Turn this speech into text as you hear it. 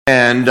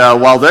And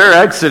while they're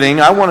exiting,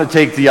 I want to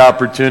take the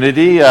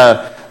opportunity.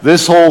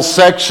 This whole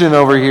section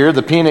over here,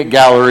 the peanut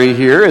gallery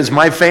here, is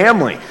my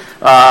family.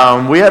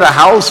 We had a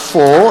house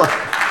full.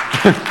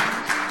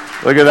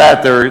 Look at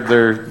that.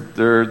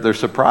 They're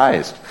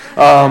surprised.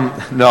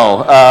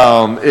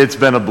 It's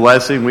been a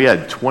blessing. We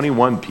had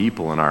 21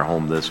 people in our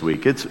home this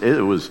week.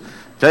 It was,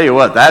 tell you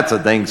what, that's a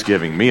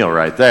Thanksgiving meal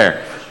right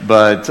there.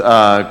 But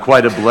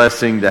quite a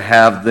blessing to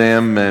have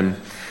them. And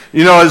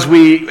as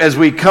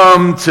we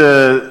come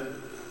to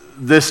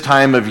this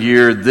time of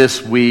year,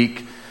 this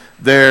week,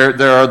 there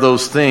are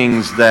those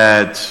things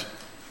that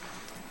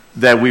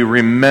we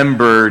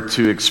remember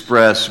to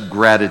express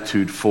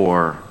gratitude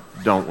for,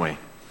 don't we?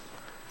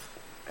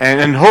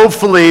 And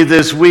hopefully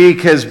this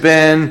week has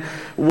been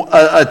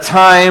a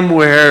time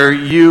where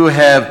you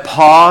have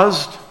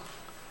paused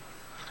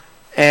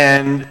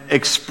and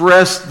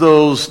expressed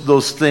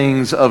those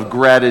things of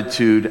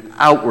gratitude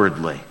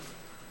outwardly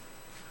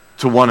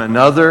to one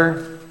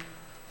another,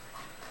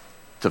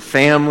 to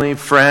family,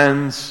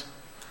 friends,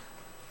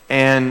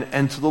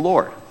 and to the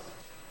Lord.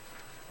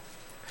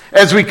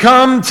 As we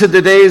come to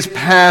today's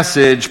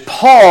passage,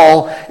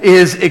 Paul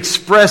is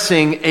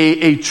expressing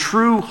a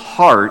true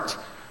heart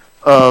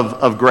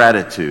of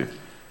gratitude.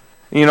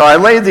 I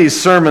lay these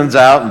sermons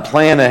out and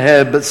plan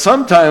ahead, but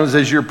sometimes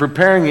as you're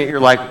preparing it, you're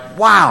like,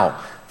 wow,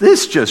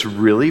 this just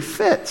really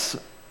fits.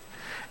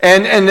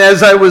 And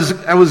as I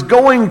was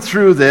going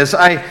through this,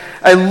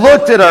 I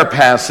looked at our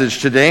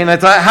passage today, and I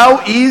thought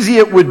how easy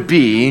it would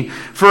be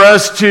for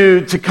us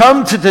to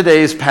come to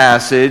today's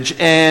passage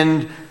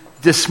and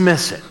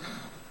dismiss it.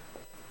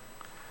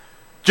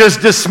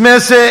 Just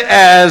dismiss it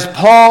as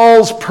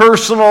Paul's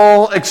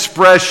personal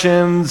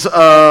expressions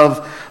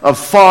of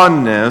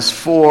fondness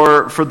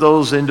for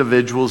those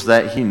individuals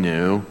that he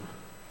knew,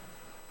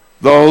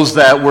 those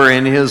that were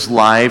in his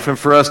life, and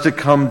for us to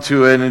come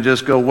to it and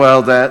just go,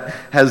 well, that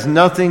has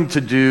nothing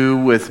to do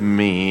with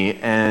me,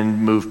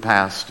 and move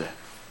past it.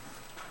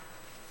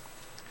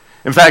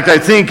 In fact, I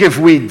think if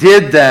we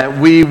did that,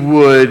 we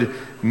would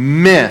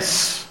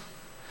miss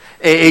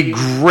a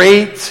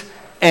great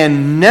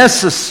and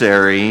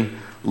necessary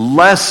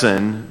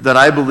lesson that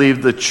I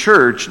believe the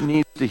church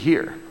needs to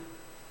hear.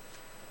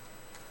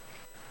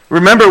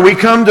 Remember, we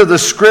come to the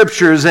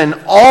Scriptures, and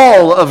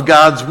all of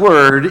God's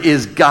Word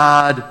is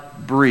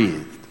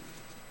God-breathed.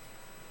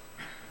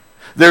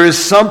 There is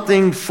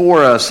something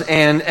for us,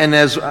 and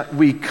as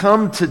we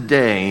come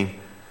today,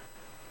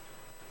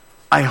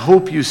 I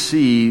hope you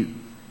see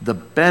the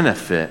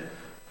benefit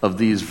of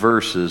these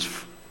verses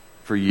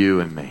for you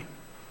and me.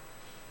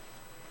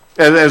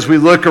 As we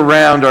look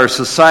around our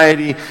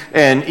society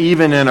and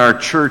even in our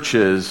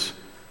churches,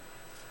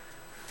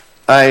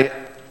 I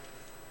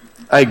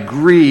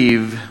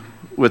grieve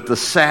with the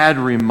sad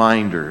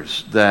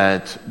reminders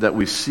that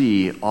we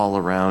see all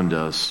around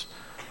us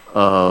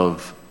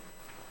of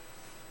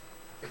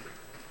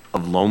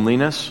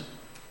loneliness.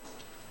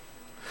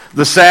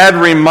 The sad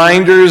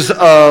reminders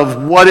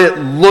of what it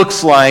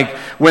looks like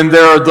when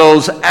there are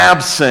those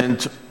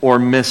absent or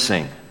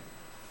missing.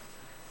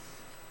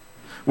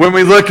 When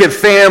we look at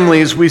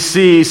families, we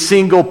see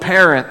single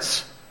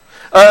parents,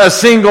 a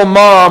single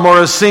mom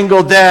or a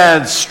single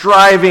dad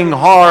striving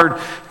hard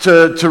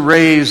to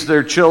raise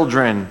their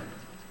children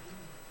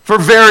for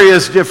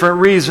various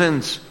different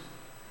reasons.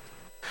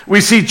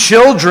 We see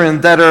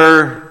children that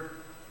are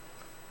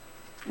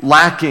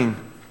lacking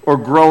or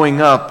growing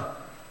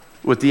up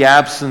with the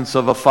absence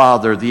of a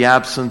father, the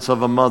absence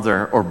of a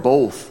mother, or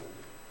both.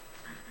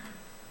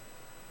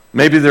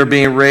 Maybe they're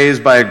being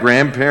raised by a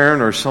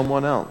grandparent or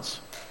someone else.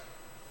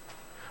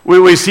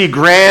 We see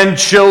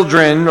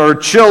grandchildren or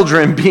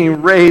children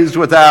being raised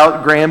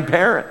without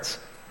grandparents,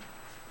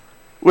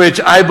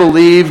 which I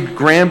believe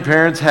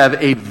grandparents have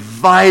a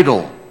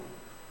vital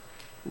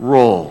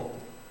role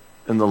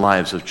in the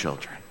lives of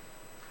children.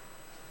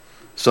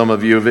 Some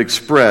of you have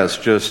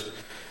expressed just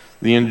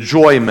the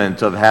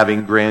enjoyment of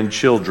having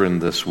grandchildren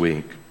this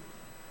week.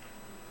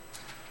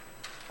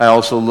 I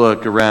also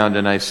look around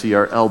and I see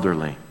our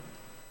elderly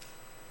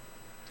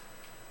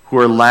who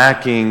are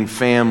lacking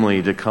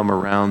family to come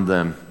around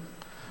them,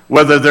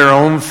 whether their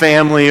own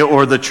family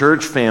or the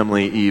church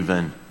family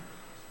even,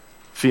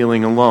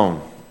 feeling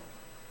alone.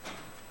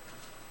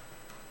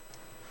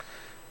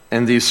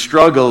 And these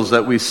struggles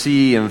that we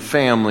see in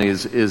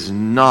families is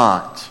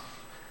not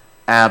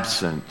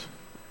absent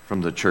from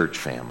the church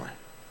family.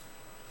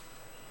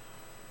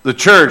 The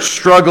church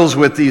struggles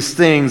with these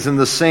things in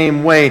the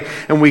same way,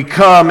 and we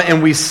come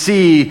and we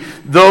see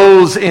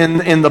those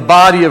in the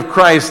body of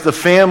Christ, the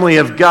family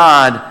of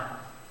God,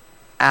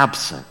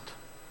 absent,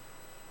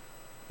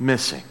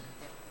 missing.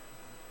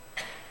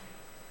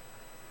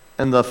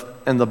 And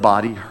the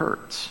body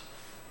hurts.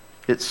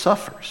 It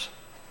suffers.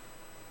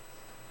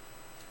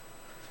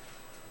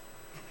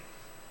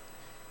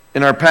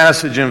 In our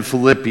passage in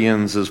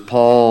Philippians, as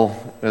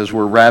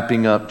we're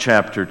wrapping up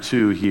chapter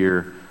 2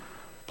 here,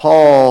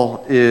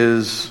 Paul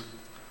is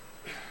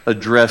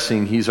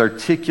he's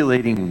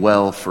articulating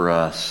well for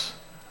us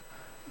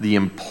the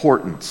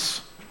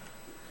importance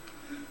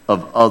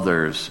of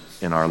others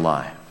in our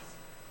life.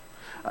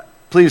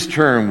 Please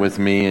turn with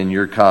me in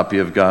your copy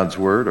of God's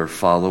Word or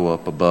follow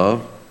up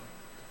above.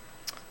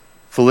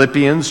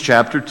 Philippians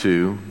chapter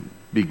 2,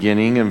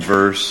 beginning in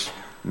verse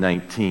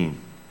 19.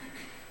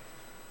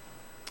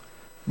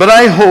 But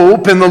I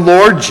hope in the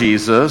Lord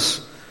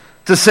Jesus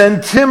to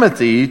send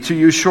Timothy to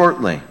you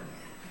shortly,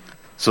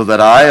 so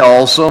that I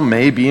also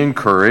may be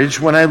encouraged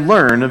when I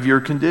learn of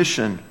your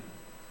condition.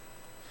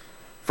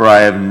 For I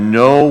have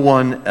no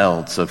one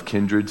else of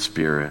kindred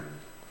spirit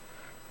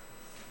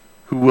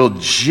who will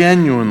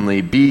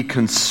genuinely be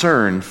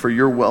concerned for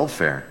your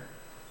welfare.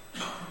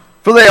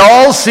 For they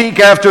all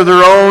seek after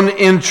their own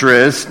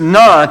interests,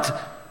 not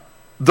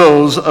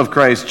those of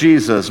Christ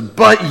Jesus.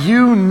 But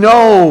you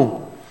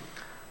know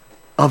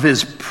of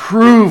his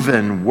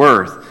proven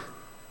worth,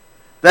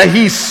 that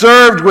he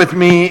served with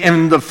me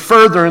in the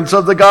furtherance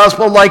of the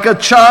gospel like a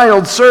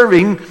child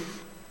serving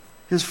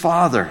his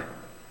father.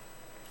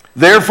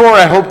 Therefore,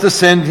 I hope to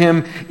send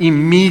him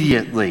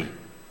immediately,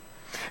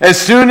 as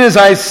soon as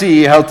I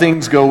see how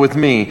things go with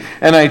me.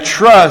 And I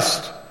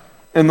trust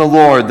in the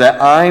Lord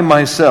that I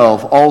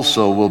myself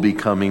also will be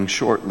coming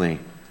shortly.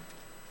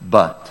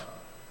 But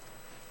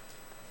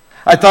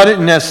I thought it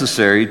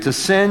necessary to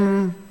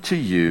send to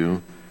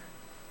you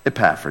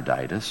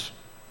Epaphroditus,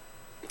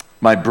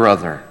 my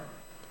brother,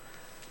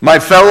 my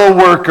fellow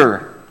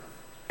worker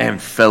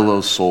and fellow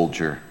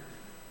soldier,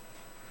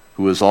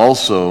 who is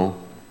also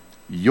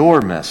your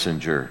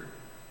messenger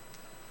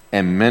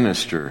and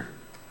minister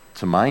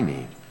to my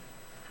need.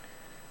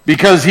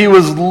 Because he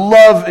was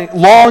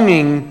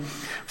longing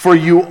for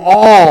you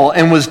all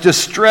and was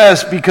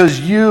distressed because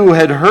you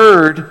had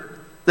heard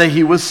that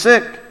he was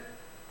sick.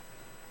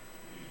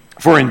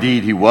 For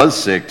indeed he was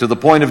sick to the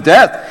point of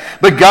death.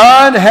 But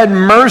God had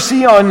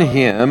mercy on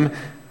him,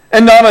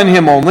 and not on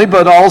him only,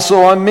 but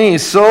also on me,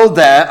 so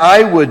that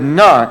I would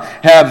not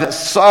have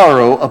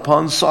sorrow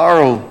upon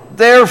sorrow.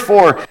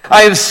 Therefore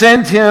I have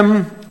sent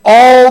him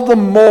all the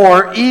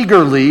more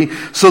eagerly,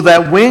 so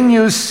that when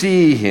you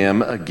see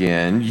him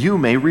again, you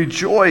may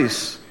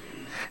rejoice,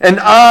 and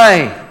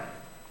I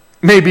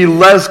may be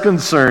less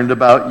concerned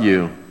about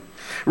you.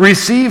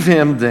 Receive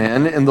him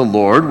then in the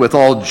Lord with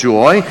all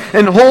joy,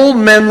 and hold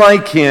men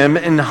like him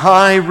in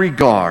high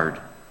regard,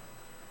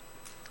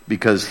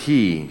 because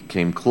he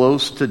came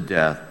close to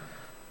death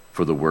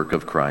for the work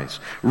of Christ,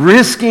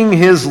 risking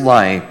his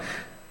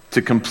life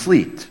to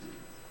complete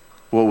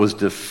what was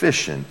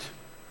deficient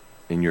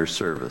in your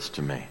service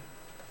to me.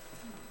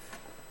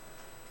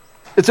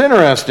 It's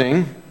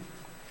interesting.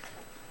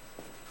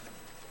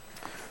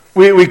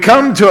 We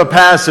come to a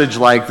passage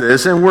like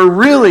this, and we're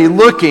really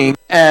looking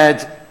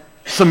at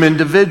some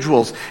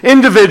individuals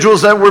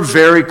that were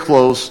very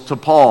close to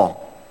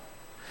Paul.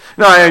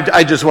 Now,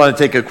 I just want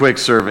to take a quick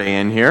survey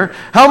in here.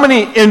 How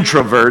many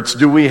introverts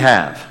do we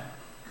have?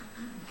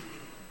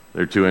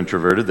 They're too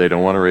introverted. They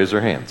don't want to raise their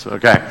hands.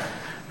 Okay.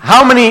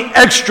 How many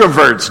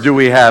extroverts do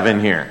we have in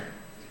here?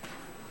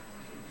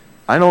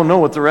 I don't know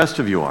what the rest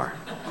of you are.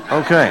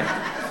 Okay.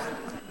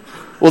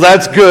 Well,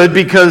 that's good,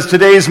 because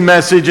today's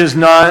message is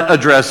not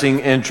addressing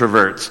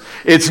introverts.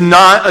 It's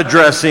not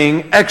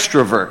addressing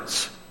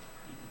extroverts.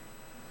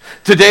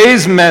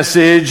 Today's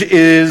message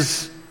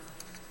is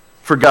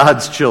for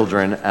God's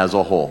children as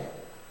a whole.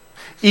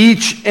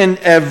 Each and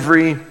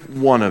every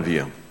one of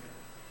you.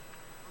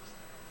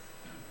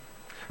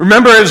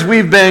 Remember, as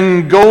we've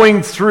been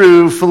going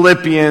through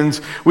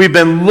Philippians, we've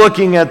been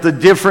looking at the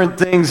different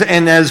things,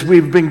 and as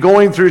we've been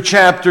going through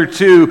chapter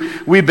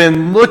 2, we've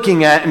been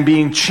looking at and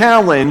being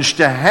challenged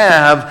to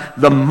have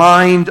the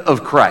mind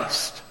of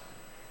Christ.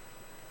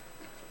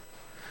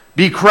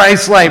 Be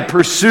Christ-like.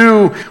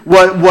 Pursue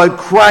what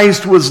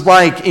Christ was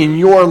like in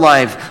your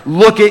life.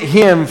 Look at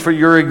him for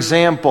your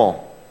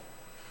example.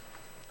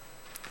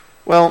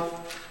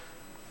 Well,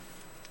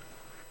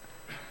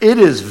 it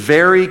is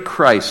very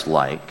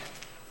Christ-like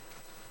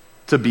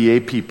to be a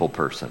people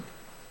person.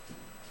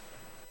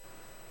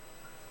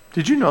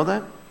 Did you know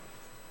that?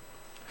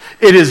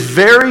 It is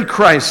very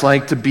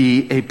Christ-like to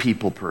be a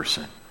people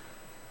person.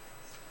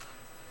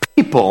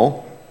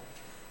 People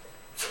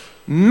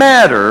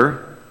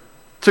matter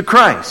to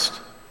Christ.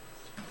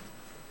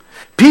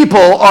 People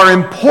are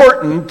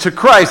important to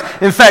Christ.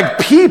 In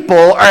fact,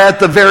 people are at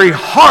the very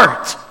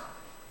heart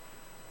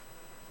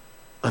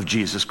of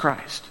Jesus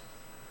Christ.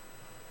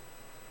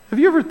 Have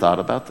you ever thought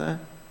about that?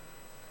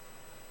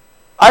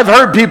 I've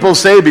heard people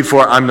say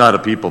before, I'm not a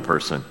people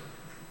person.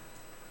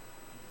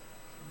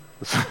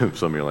 Some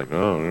of you are like,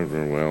 oh,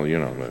 well, you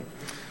know. But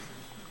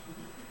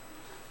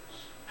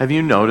have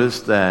you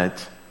noticed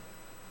that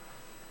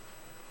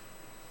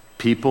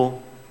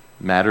people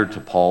matter to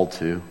Paul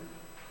too?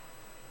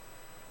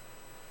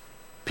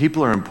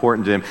 People are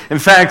important to him. In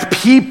fact,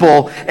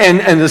 people,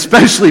 and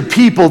especially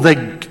people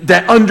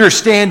that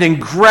understand and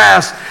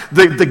grasp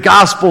the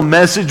gospel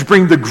message,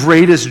 bring the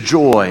greatest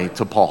joy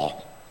to Paul.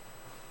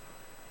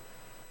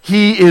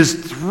 He is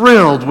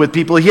thrilled with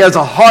people. He has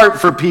a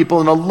heart for people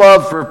and a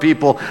love for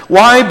people.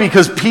 Why?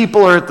 Because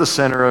people are at the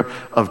center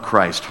of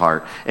Christ's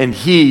heart, and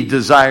he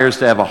desires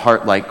to have a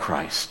heart like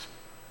Christ.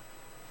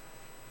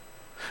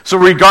 So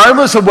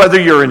regardless of whether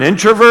you're an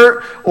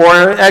introvert or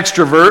an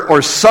extrovert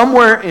or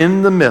somewhere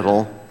in the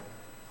middle,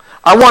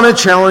 I want to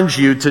challenge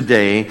you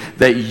today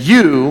that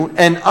you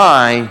and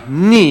I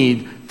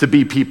need to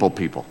be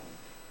people.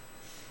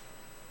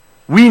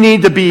 We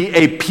need to be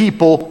a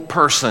people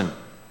person.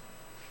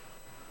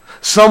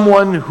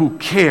 Someone who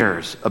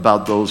cares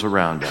about those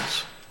around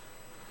us.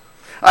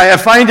 I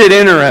find it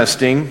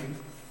interesting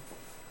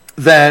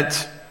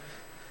that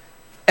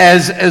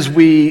as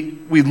we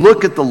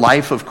look at the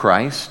life of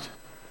Christ,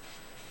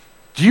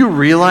 do you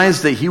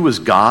realize that he was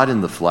God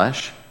in the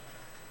flesh?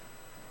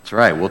 That's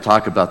right, we'll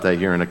talk about that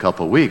here in a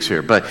couple of weeks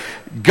here. But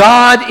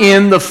God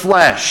in the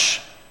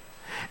flesh,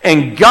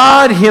 and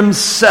God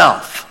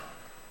himself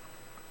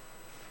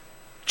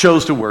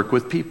chose to work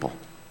with people.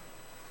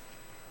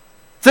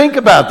 Think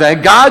about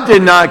that. God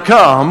did not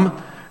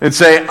come and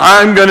say,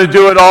 I'm going to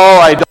do it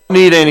all. I don't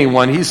need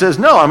anyone. He says,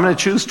 no, I'm going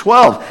to choose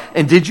 12.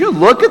 And did you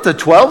look at the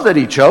 12 that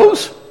he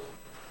chose?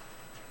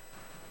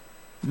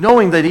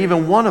 Knowing that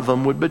even one of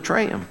them would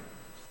betray him.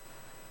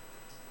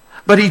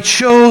 But he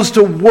chose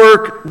to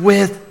work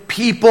with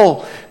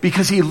people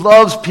because he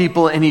loves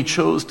people and he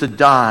chose to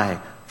die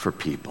for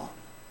people.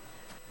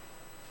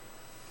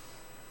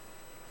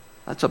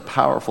 That's a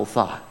powerful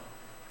thought.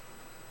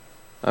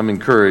 I'm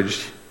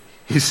encouraged.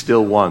 He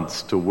still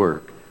wants to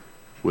work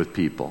with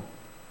people.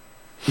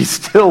 He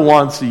still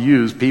wants to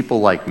use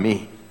people like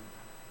me.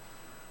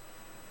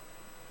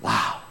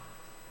 Wow.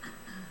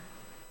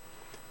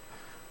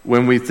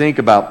 When we think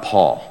about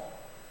Paul,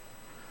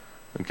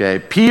 okay,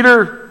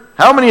 Peter,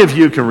 how many of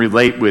you can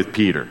relate with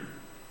Peter?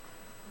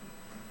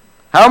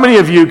 How many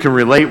of you can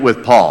relate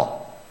with Paul?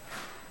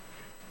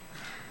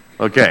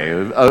 Okay,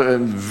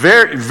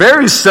 very,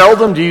 very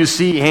seldom do you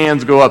see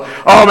hands go up.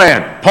 Oh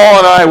man, Paul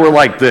and I were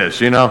like this,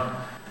 you know.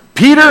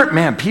 Peter,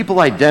 man, people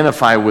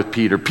identify with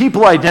Peter.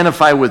 People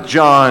identify with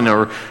John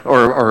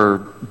or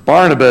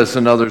Barnabas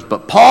and others.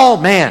 But Paul,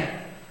 man,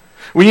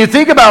 when you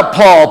think about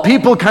Paul,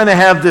 people kind of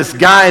have this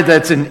guy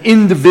that's an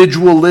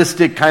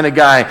individualistic kind of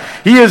guy.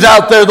 He is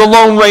out there, the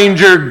Lone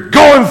Ranger,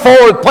 going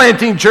forward,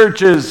 planting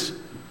churches.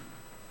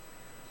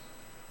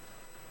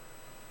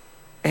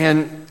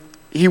 And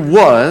he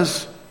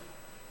was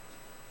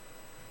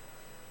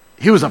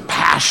a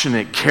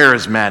passionate,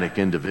 charismatic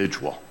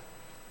individual.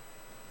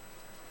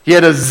 He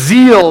had a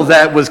zeal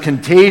that was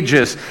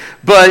contagious,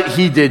 but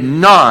he did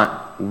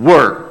not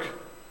work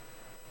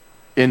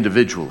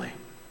individually.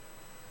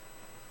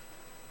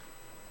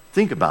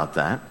 Think about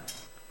that.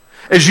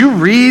 As you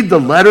read the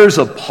letters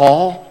of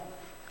Paul,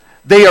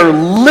 they are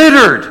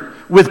littered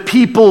with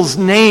people's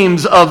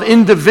names of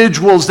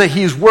individuals that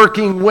he's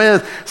working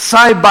with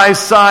side by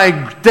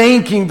side,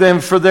 thanking them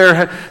for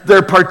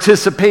their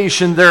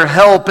participation, their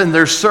help, and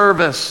their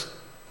service.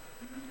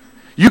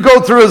 You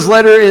go through his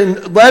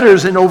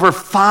letters and over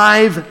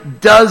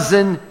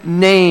 6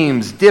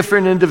 names,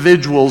 different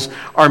individuals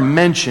are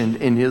mentioned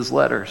in his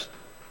letters.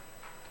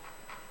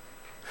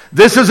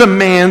 This is a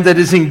man that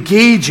is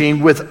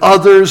engaging with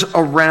others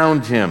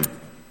around him.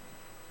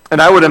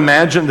 And I would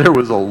imagine there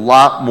was a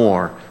lot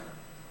more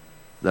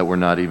that were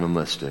not even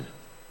listed.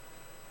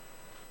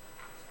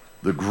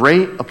 The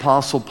great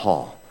Apostle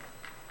Paul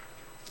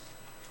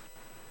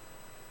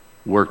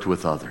worked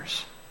with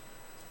others,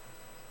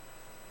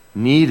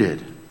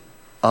 needed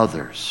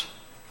others,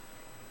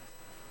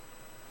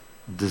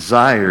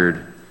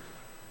 desired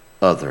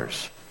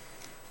others.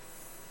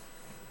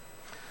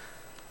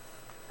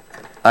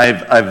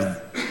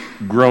 I've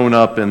grown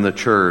up in the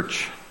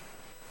church,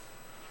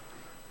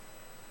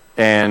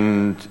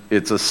 and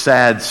it's a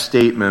sad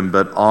statement,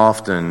 but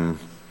often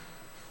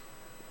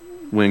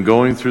when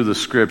going through the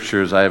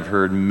scriptures, I've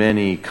heard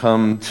many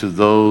come to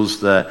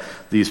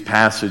these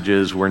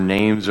passages where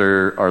names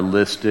are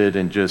listed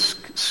and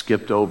just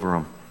skipped over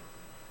them.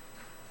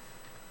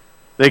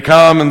 They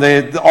come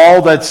and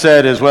all that's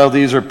said is, well,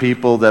 these are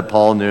people that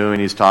Paul knew and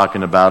he's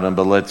talking about them,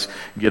 but let's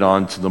get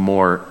on to the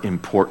more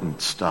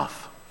important stuff.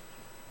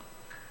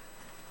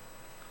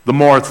 The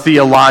more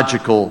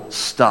theological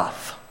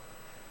stuff.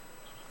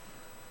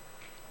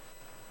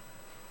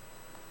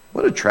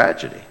 What a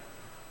tragedy.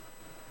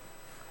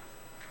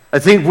 I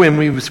think when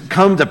we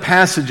come to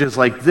passages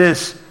like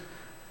this,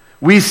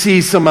 we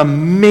see some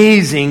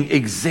amazing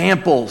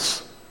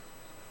examples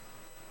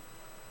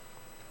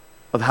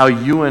of how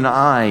you and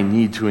I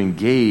need to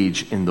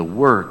engage in the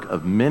work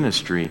of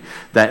ministry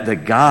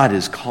that God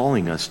is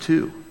calling us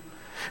to.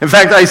 In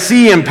fact, I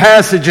see in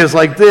passages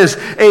like this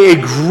a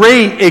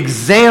great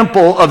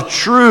example of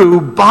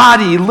true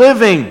body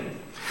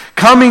living,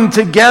 coming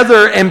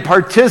together and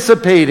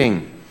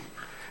participating.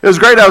 It was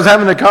great. I was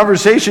having a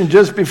conversation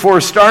just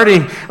before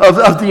starting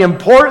of the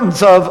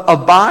importance of a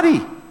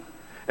body.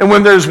 And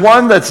when there's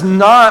one that's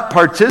not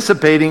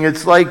participating,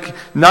 it's like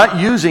not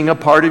using a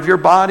part of your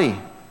body.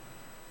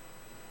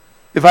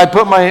 If I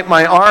put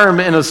my arm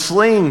in a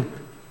sling,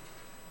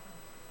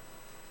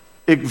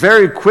 it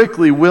very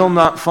quickly will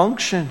not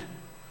function.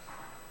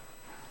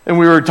 And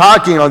we were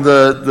talking on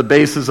the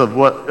basis of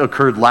what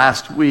occurred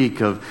last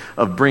week of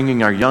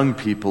bringing our young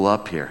people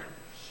up here.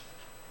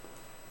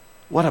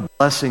 What a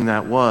blessing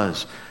that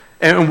was.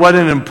 And what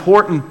an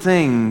important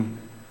thing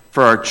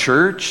for our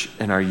church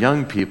and our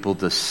young people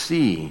to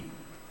see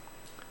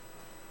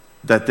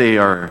that they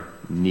are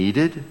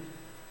needed,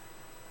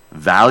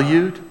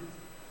 valued,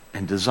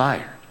 and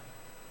desired.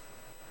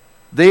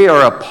 They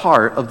are a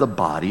part of the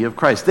body of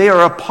Christ. They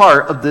are a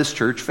part of this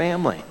church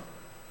family.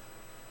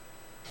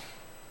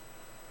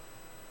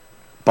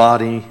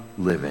 Body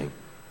living.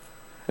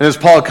 And as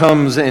Paul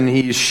comes and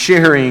he's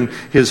sharing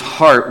his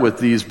heart with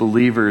these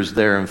believers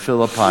there in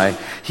Philippi,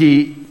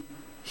 he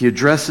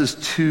addresses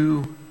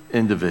two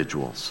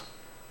individuals.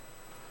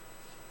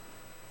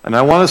 And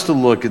I want us to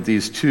look at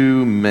these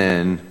two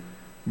men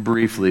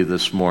briefly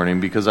this morning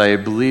because I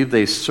believe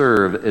they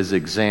serve as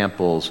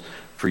examples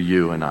for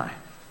you and I.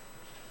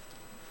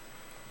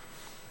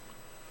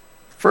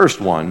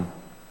 First one,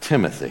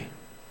 Timothy.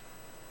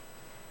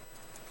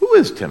 Who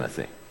is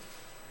Timothy?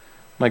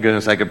 My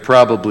goodness, I could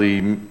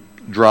probably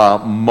draw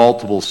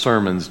multiple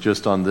sermons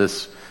just on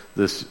this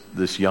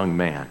young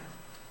man.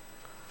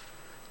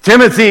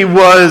 Timothy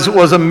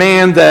was a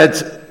man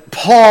that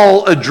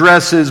Paul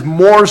addresses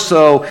more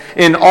so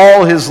in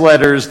all his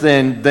letters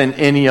than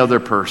any other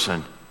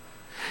person.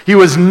 He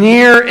was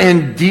near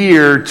and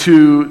dear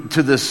to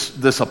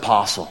this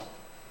apostle.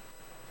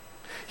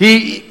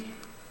 He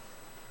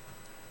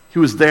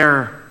was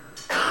there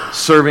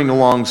serving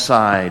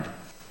alongside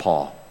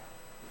Paul.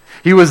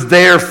 He was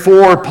there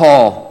for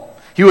Paul.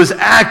 He was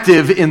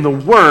active in the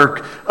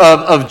work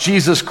of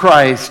Jesus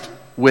Christ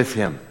with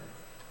him.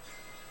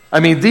 I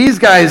mean, these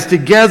guys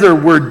together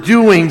were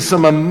doing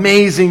some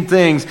amazing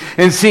things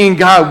and seeing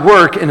God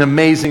work in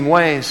amazing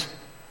ways.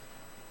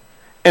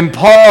 And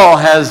Paul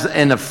has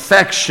an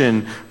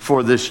affection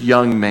for this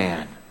young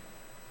man.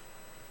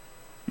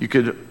 You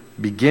could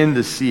begin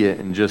to see it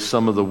in just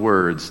some of the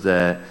words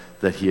that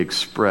he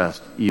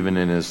expressed even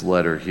in his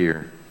letter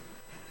here.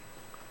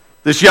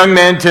 This young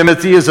man,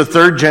 Timothy, is a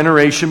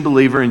third-generation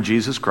believer in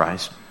Jesus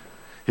Christ.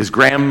 His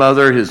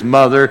grandmother, his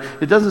mother,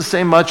 it doesn't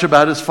say much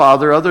about his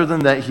father other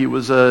than that he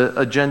was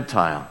a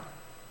Gentile.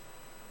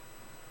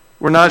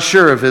 We're not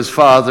sure if his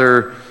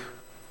father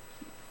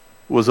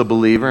was a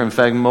believer. In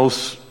fact,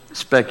 most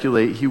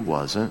speculate he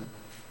wasn't.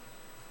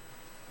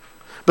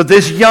 But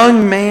this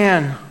young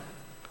man,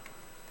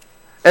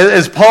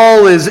 as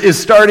Paul is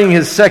starting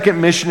his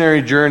second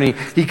missionary journey,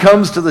 he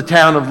comes to the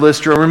town of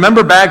Lystra.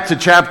 Remember back to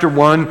chapter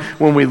 1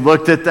 when we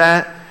looked at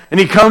that? And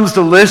he comes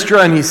to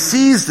Lystra and he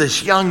sees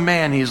this young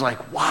man. He's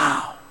like,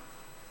 wow,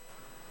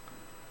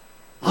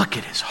 look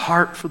at his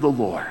heart for the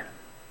Lord.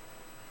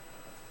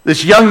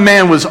 This young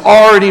man was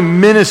already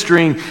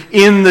ministering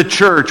in the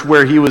church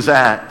where he was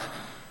at.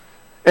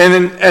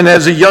 And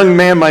as a young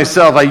man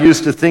myself, I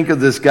used to think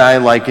of this guy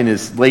like in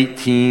his late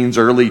teens,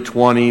 early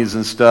 20s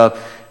and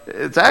stuff.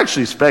 It's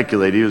actually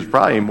speculated he was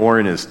probably more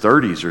in his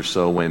 30s or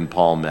so when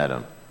Paul met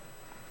him.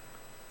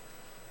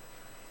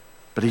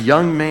 But a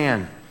young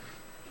man.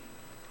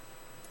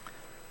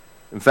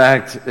 In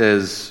fact,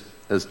 as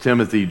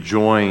Timothy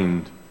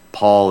joined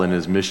Paul in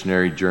his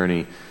missionary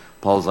journey,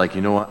 Paul's like,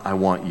 you know what? I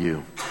want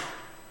you.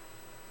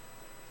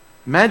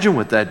 Imagine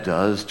what that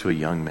does to a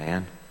young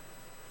man,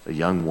 a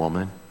young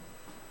woman.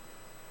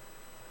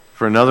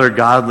 For another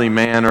godly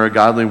man or a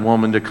godly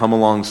woman to come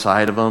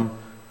alongside of them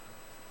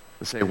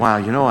and say, wow,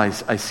 you know, I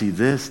see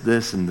this,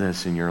 this, and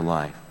this in your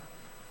life.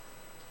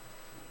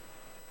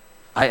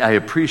 I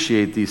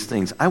appreciate these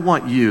things. I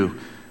want you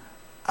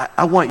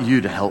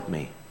to help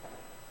me.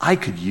 I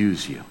could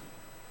use you.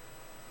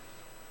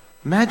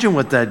 Imagine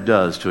what that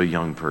does to a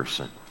young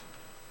person.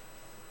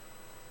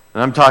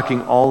 And I'm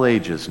talking all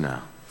ages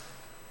now.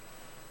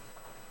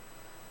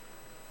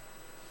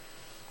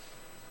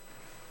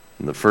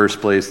 And the first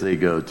place they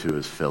go to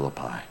is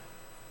Philippi.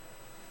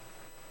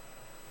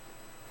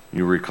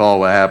 You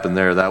recall what happened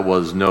there. That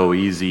was no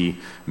easy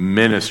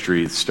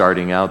ministry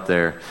starting out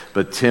there.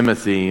 But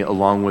Timothy,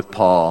 along with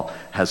Paul,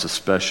 has a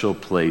special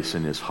place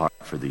in his heart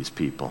for these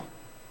people.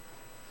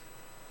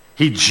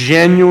 He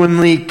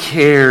genuinely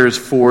cares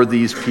for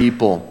these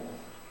people.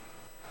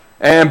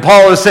 And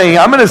Paul is saying,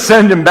 I'm going to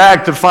send him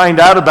back to find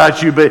out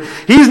about you, but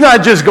he's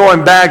not just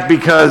going back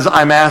because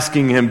I'm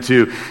asking him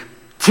to.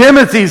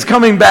 Timothy's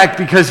coming back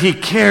because he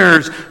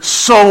cares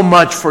so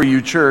much for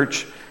you,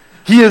 church.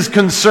 He is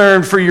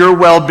concerned for your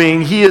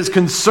well-being. He is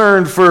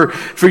concerned for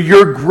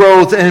your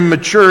growth and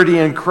maturity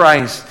in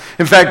Christ.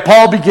 In fact,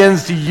 Paul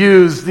begins to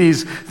use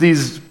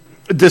these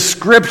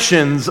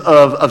descriptions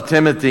of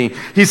Timothy.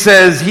 He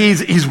says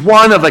he's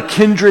one of a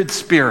kindred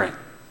spirit.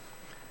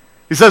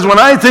 He says, when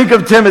I think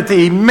of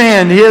Timothy,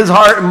 man, his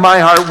heart and my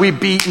heart, we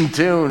beat in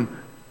tune.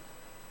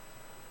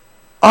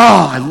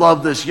 Oh, I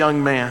love this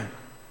young man.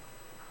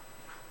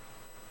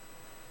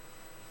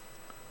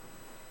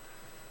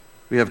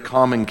 We have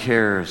common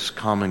cares,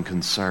 common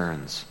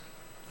concerns,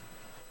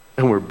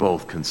 and we're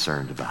both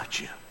concerned about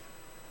you.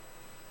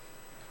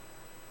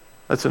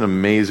 That's an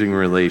amazing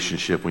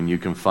relationship when you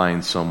can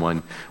find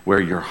someone where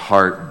your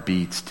heart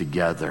beats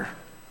together,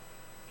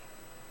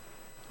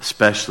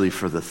 especially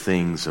for the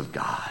things of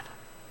God.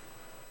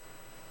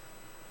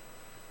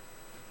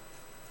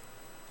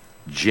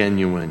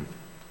 Genuine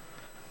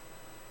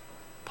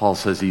Paul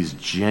says he's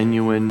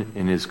genuine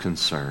in his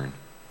concern.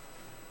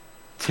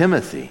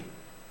 Timothy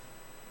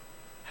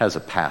has a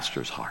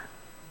pastor's heart.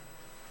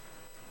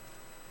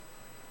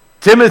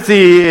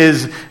 Timothy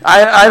is,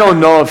 I don't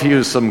know if he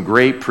was some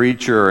great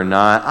preacher or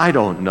not. I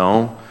don't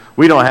know.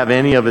 We don't have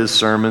any of his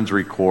sermons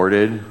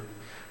recorded.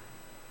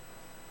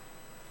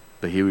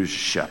 But he was a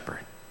shepherd.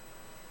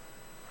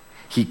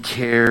 He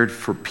cared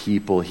for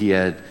people. He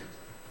had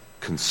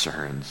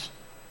concerns.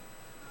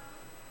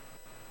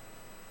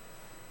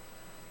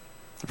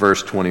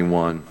 Verse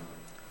 21.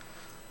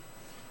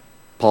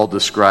 Paul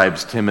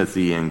describes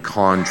Timothy in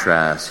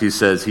contrast. He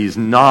says he's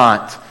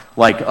not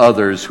like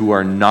others who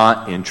are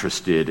not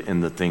interested in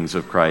the things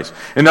of Christ.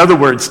 In other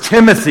words,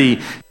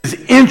 Timothy is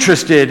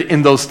interested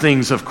in those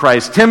things of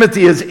Christ.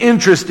 Timothy is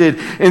interested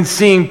in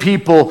seeing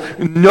people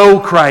know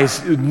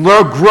Christ,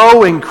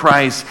 grow in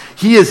Christ.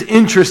 He is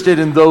interested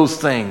in those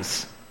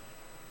things.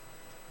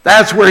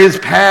 That's where his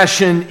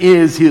passion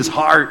is, his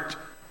heart.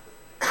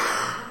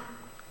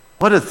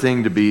 What a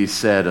thing to be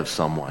said of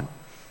someone.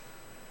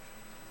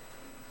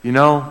 You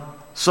know,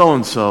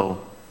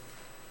 so-and-so,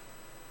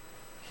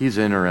 he's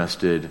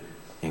interested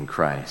in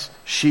Christ.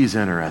 She's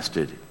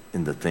interested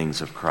in the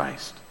things of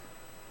Christ.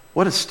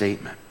 What a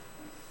statement.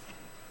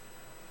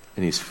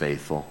 And he's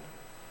faithful.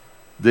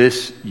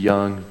 This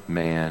young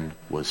man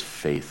was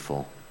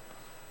faithful.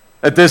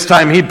 At this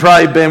time, he'd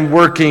probably been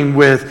working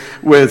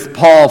with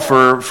Paul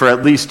for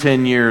at least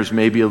 10 years,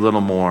 maybe a little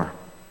more.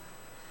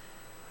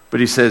 But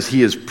he says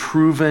he has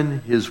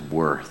proven his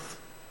worth.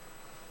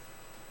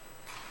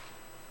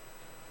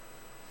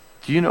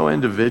 Do you know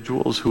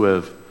individuals who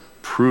have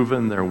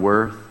proven their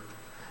worth,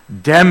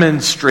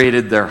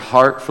 demonstrated their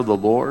heart for the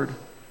Lord,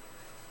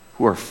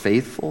 who are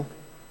faithful?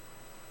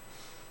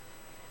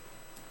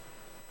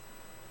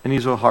 And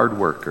he's a hard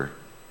worker.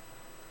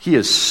 He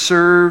has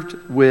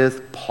served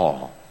with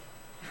Paul.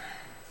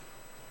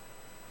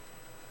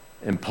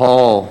 And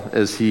Paul,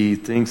 as he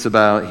thinks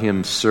about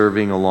him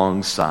serving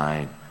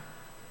alongside,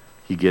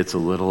 he gets a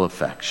little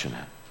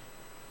affectionate.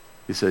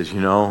 He says, you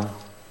know,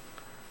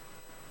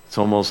 it's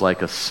almost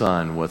like a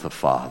son with a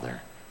father.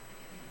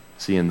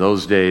 See, in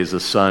those days, the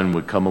son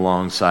would come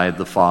alongside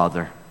the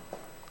father.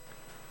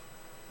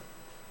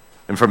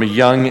 And from a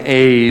young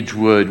age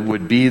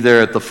would be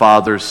there at the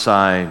father's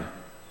side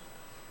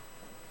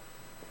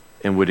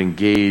and would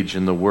engage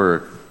in the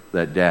work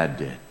that dad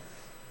did.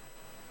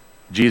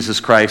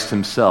 Jesus Christ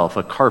himself,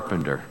 a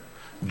carpenter.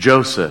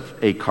 Joseph,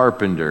 a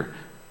carpenter.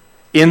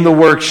 In the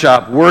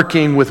workshop,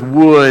 working with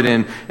wood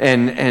and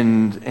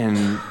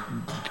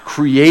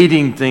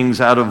creating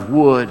things out of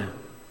wood.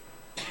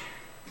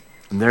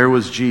 And there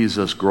was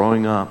Jesus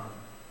growing up,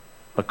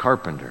 a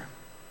carpenter.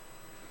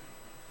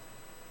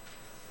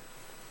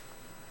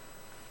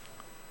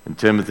 And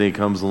Timothy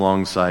comes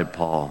alongside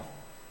Paul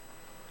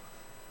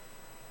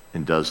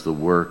and does the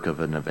work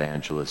of an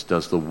evangelist,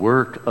 does the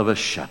work of a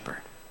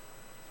shepherd.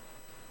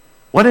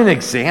 What an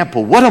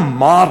example, what a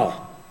model.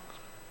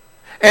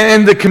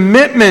 And the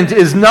commitment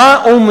is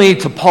not only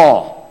to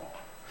Paul.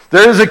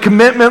 There is a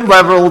commitment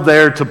level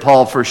there to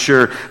Paul for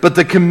sure, but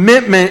the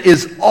commitment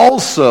is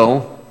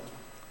also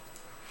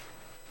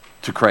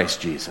to Christ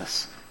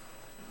Jesus.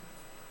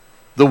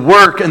 The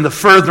work and the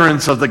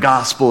furtherance of the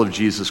gospel of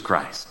Jesus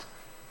Christ.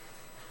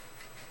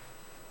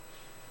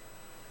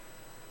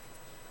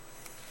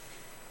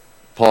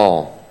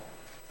 Paul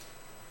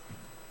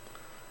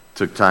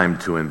took time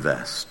to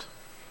invest.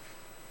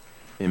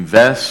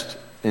 Invest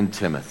in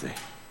Timothy.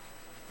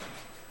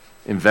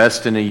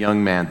 Invest in a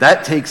young man.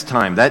 That takes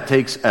time. That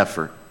takes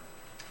effort.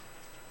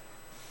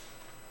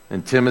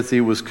 And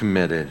Timothy was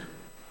committed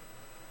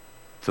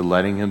to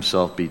letting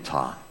himself be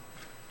taught.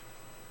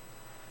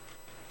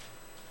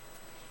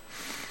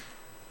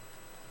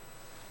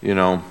 You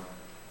know,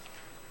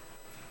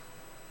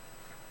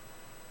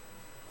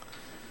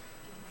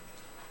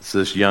 it's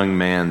this young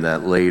man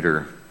that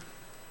later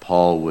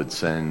Paul would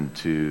send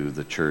to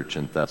the church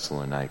in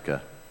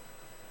Thessalonica.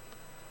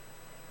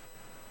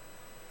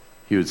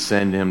 He would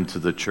send him to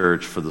the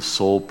church for the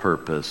sole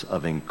purpose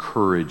of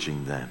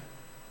encouraging them.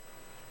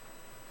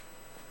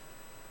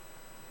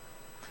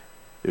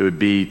 It would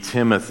be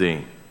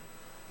Timothy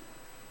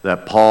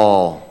that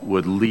Paul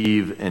would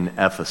leave in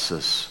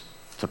Ephesus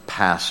to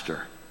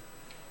pastor.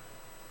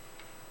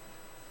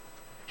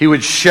 He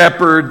would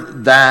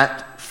shepherd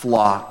that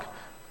flock.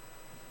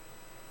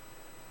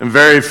 And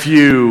very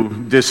few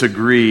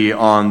disagree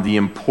on the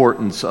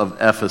importance of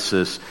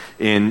Ephesus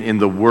in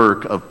the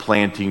work of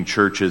planting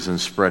churches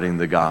and spreading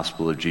the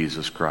gospel of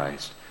Jesus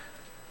Christ.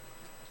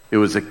 It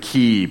was a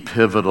key,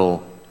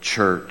 pivotal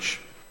church.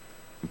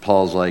 And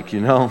Paul's like,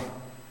 you know,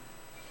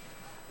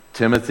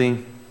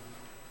 Timothy,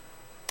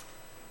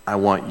 I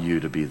want you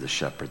to be the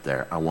shepherd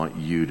there. I want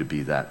you to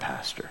be that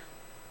pastor.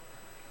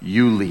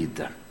 You lead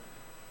them.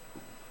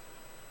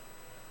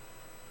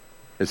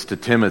 It's to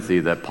Timothy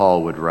that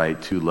Paul would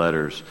write two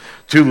letters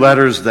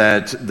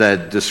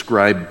that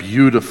describe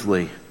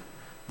beautifully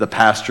the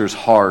pastor's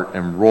heart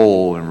and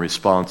role and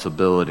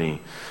responsibility.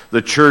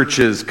 The church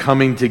is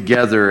coming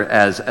together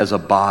as a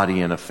body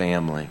and a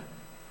family.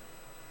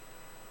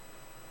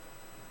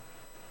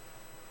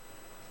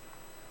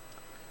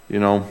 You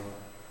know,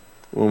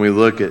 when we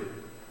look at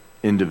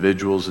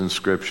individuals in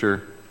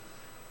Scripture,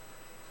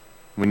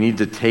 we need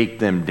to take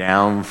them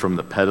down from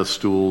the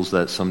pedestals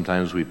that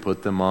sometimes we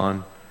put them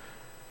on.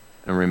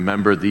 And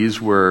remember, these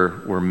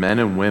were men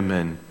and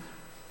women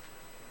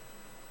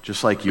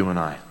just like you and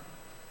I,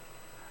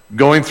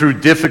 going through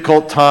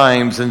difficult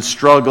times and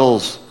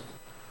struggles,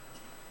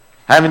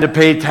 having to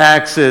pay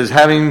taxes,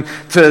 having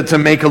to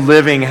make a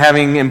living,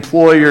 having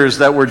employers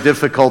that were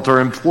difficult or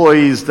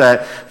employees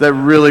that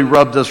really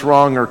rubbed us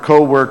wrong, or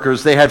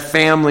coworkers. They had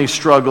family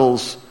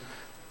struggles.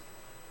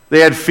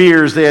 They had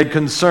fears, they had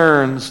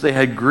concerns, they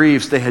had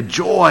griefs, they had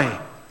joy,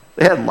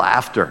 they had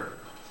laughter.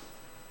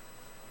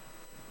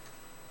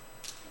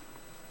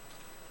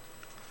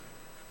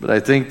 But I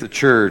think the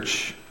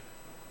church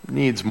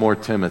needs more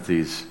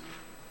Timothys.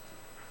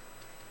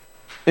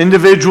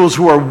 Individuals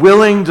who are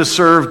willing to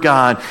serve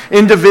God.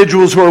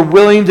 Individuals who are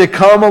willing to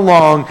come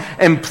along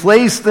and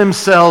place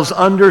themselves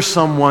under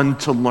someone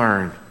to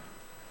learn.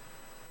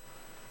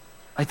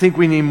 I think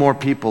we need more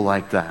people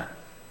like that,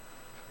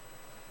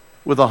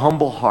 with a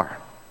humble heart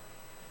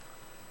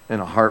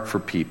and a heart for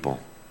people,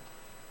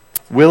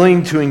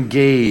 willing to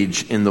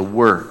engage in the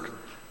work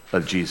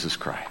of Jesus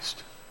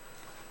Christ.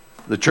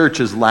 The church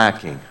is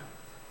lacking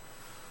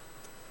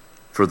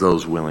for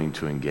those willing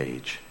to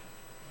engage.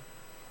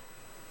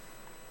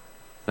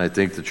 And I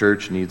think the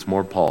church needs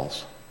more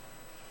Pauls.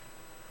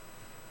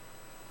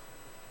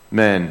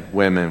 Men,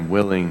 women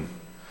willing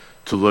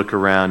to look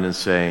around and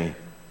say,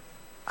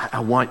 I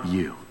want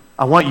you.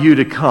 I want you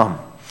to come.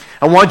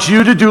 I want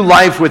you to do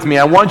life with me.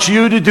 I want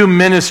you to do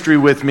ministry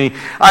with me.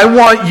 I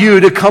want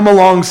you to come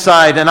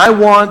alongside, and I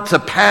want to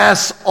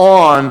pass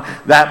on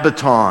that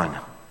baton.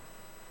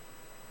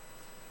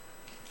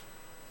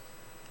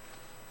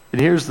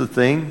 And here's the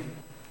thing.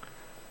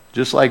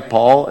 Just like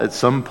Paul, at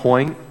some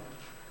point,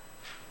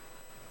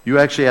 you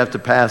actually have to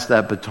pass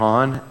that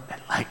baton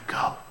and let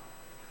go.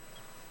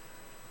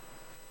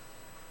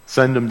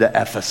 Send them to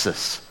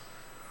Ephesus.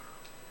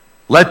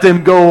 Let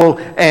them go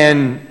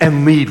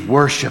and lead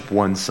worship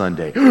one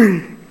Sunday.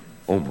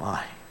 Oh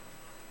my.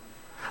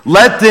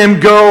 Let them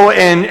go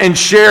and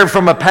share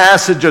from a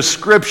passage of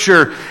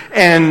Scripture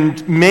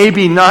and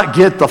maybe not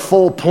get the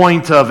full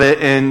point of it,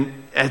 and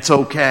it's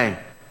okay.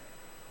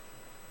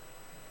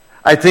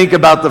 I think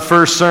about the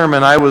first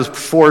sermon I was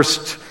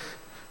forced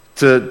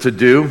to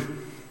do.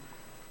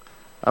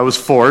 I was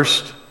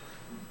forced.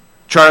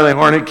 Charlie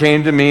Hornet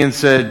came to me and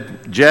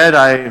said, Jed,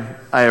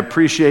 I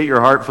appreciate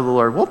your heart for the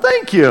Lord. Well,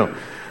 thank you.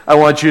 I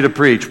want you to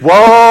preach.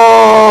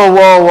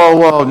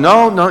 Whoa.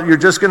 No, you're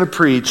just going to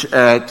preach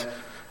at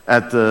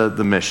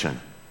the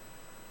mission.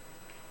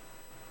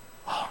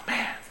 Oh,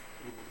 man.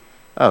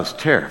 I was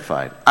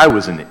terrified. I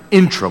was an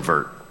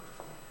introvert.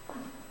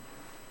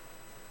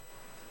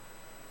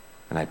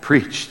 And I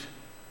preached.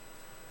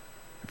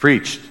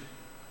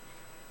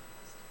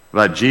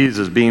 About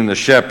Jesus being the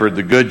shepherd,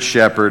 the good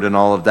shepherd, and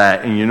all of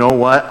that. And you know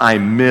what? I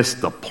missed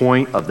the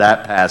point of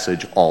that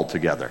passage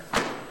altogether.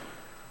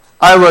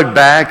 I look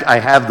back, I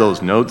have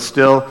those notes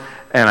still,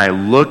 and I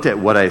looked at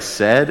what I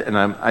said, and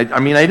I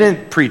mean, I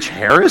didn't preach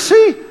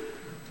heresy,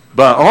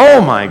 but oh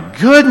my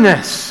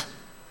goodness.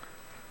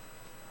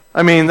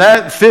 I mean,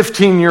 that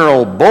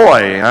 15-year-old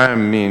boy,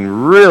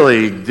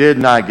 really did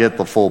not get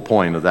the full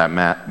point of that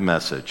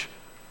message.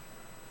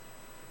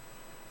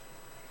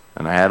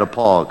 And I had a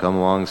Paul come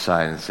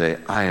alongside and say,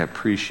 I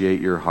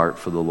appreciate your heart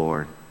for the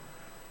Lord.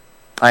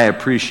 I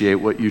appreciate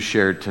what you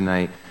shared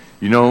tonight.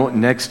 You know,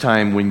 next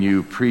time when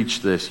you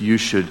preach this,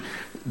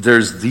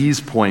 there's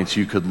these points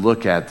you could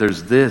look at.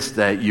 There's this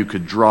that you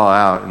could draw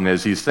out. And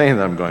as he's saying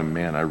that, I'm going,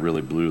 man, I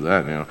really blew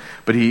that, you know.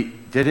 But he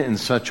did it in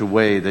such a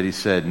way that he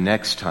said,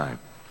 next time.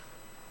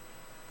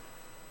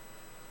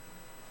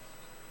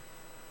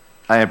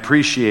 I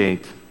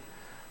appreciate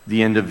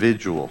the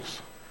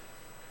individuals.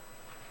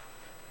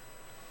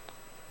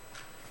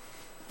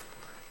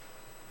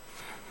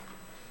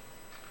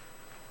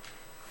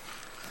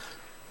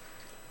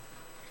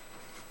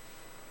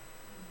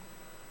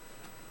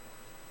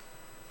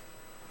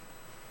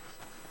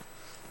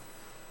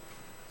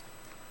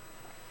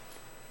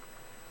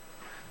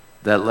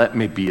 That let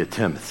me be a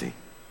Timothy.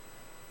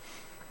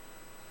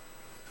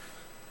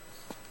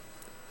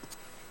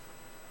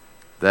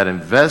 That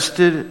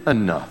invested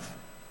enough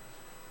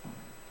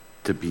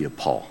to be a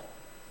Paul.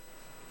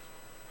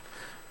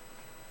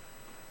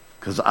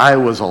 Because I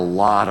was a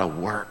lot of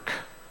work.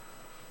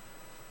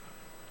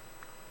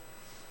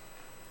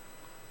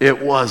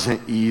 It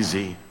wasn't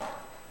easy.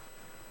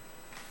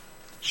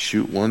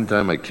 Shoot, one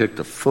time I kicked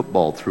a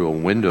football through a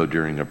window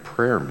during a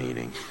prayer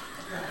meeting.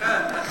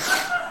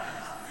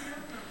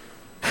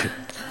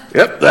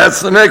 Yep,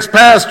 that's the next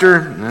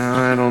pastor. No,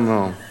 I don't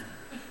know.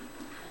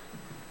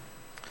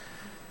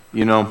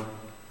 You know,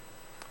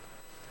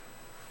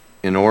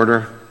 in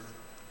order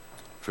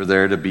for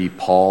there to be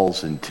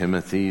Pauls and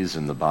Timothys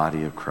in the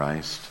body of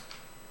Christ,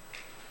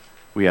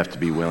 we have to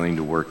be willing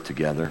to work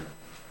together.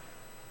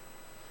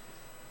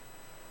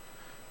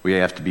 We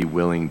have to be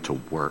willing to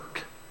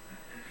work.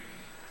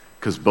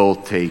 Because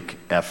both take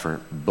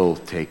effort,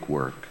 both take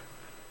work.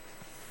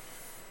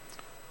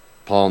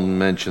 Paul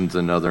mentions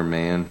another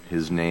man,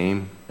 his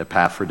name,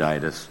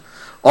 Epaphroditus.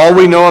 All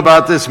we know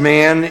about this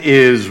man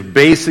is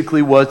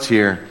basically what's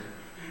here.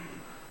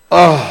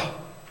 Oh,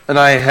 and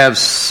I have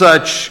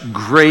such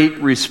great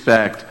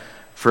respect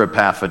for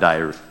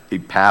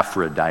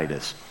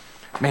Epaphroditus.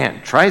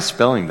 Man, try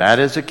spelling that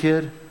as a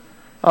kid.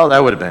 Oh,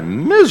 that would have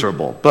been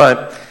miserable.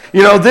 But,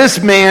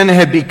 this man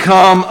had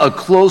become a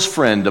close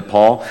friend to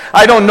Paul.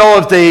 I don't know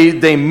if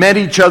they met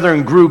each other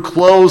and grew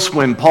close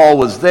when Paul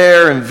was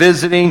there and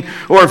visiting,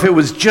 or if it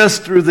was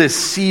just through this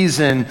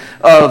season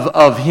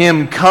of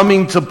him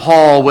coming to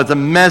Paul with a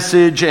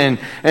message and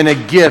a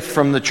gift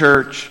from the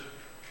church.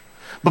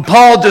 But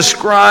Paul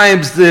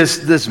describes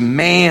this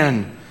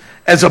man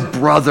as a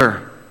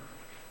brother.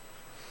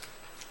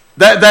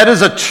 That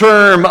is a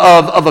term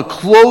of a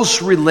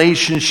close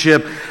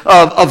relationship,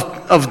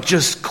 of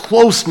just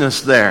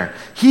closeness there.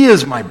 He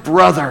is my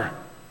brother.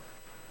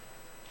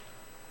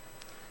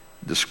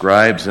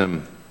 Describes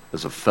him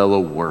as a fellow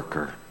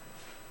worker.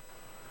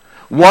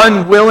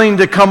 One willing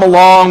to come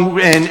along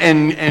and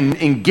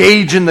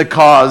engage in the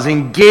cause,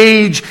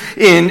 engage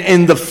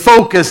in the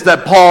focus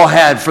that Paul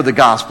had for the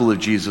gospel of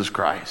Jesus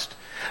Christ.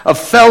 A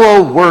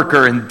fellow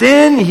worker. And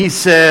then he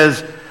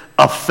says,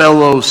 a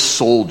fellow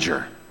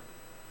soldier.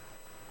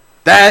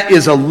 That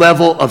is a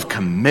level of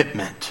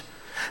commitment.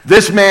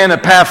 This man,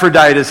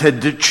 Epaphroditus,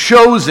 had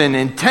chosen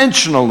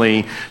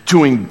intentionally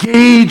to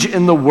engage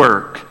in the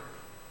work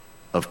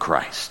of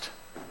Christ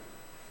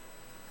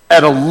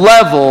at a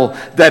level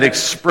that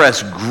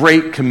expressed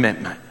great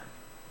commitment.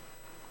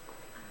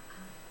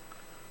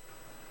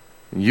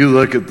 You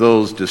look at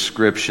those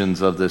descriptions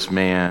of this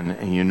man,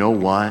 and you know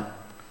what?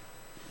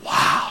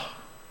 Wow.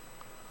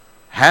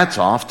 Hats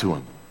off to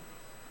him.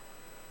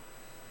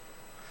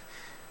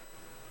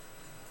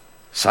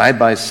 Side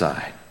by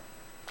side,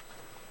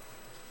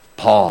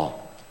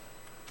 Paul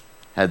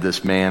had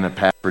this man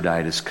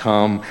Epaphroditus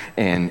come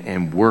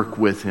and work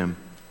with him.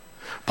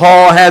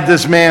 Paul had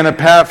this man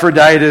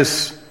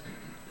Epaphroditus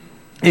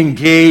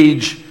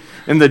engage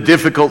in the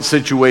difficult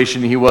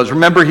situation he was.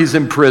 Remember, he's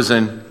in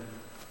prison.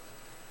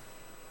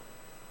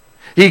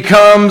 He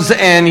comes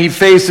and he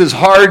faces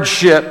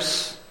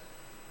hardships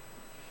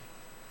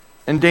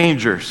and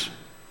dangers.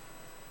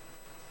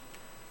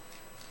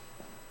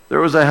 There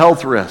was a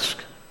health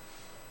risk.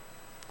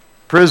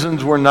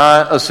 Prisons were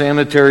not a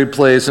sanitary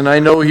place, and I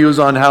know he was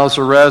on house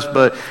arrest,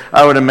 but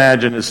I would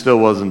imagine it still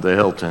wasn't the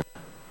Hilton.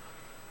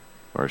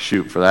 Or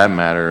shoot, for that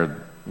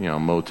matter,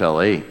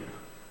 Motel 8.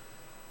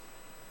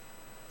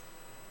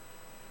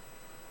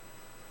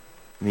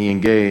 And he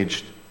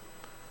engaged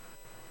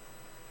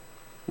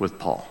with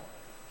Paul.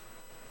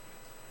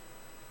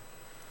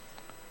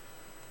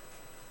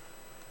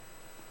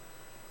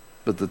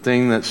 But the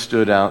thing that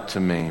stood out to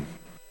me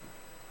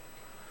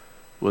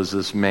was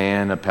this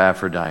man,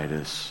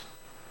 Epaphroditus,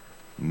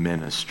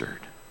 ministered.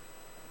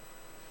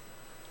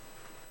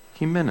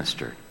 He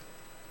ministered.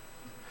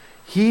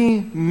 He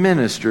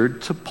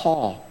ministered to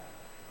Paul.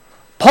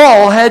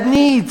 Paul had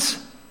needs.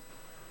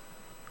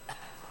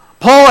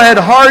 Paul had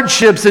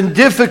hardships and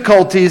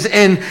difficulties,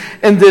 and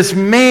this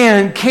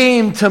man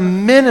came to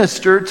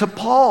minister to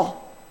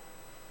Paul.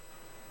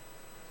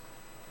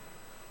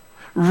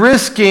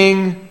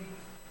 Risking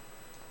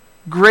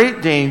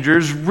great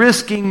dangers,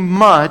 risking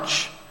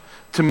much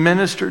to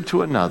minister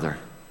to another.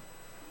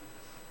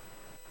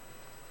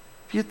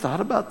 Have you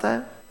thought about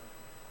that?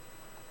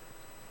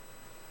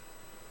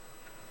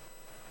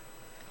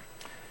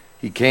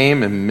 He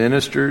came and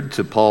ministered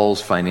to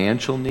Paul's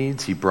financial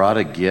needs. He brought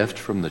a gift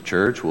from the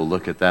church. We'll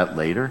look at that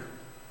later.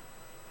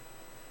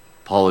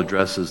 Paul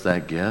addresses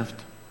that gift.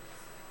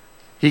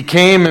 He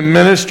came and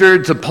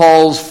ministered to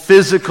Paul's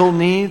physical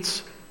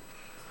needs,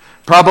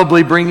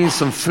 probably bringing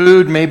some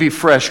food, maybe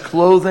fresh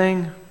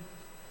clothing,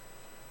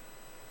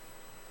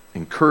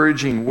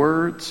 encouraging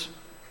words.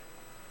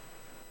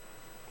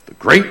 The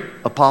great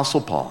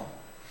Apostle Paul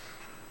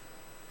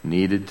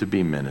needed to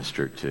be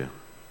ministered to.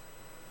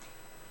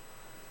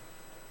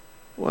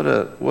 What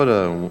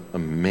a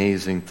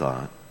amazing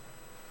thought.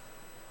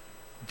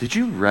 Did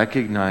you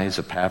recognize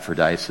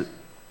Epaphroditus,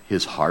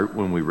 his heart,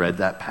 when we read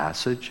that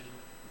passage?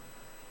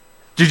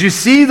 Did you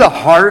see the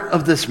heart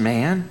of this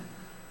man?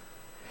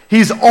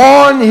 He's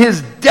on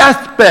his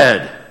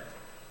deathbed.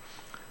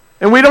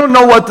 And we don't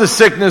know what the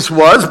sickness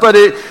was, but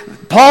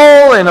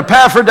Paul and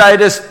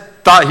Epaphroditus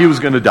thought he was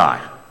going to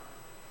die.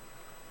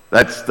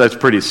 That's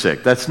pretty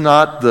sick. That's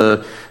not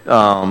the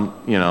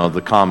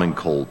common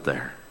cold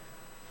there.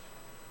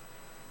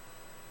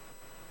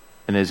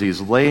 And as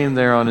he's laying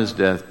there on his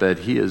deathbed,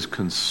 he is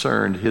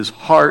concerned. His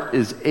heart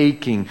is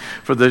aching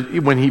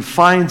when he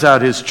finds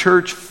out his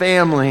church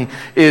family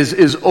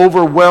is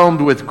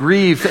overwhelmed with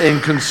grief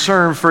and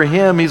concern for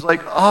him. He's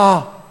like,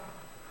 I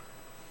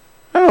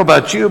don't know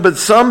about you, but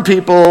some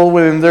people,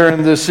 when they're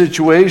in this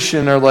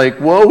situation, are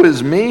like, woe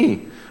is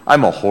me.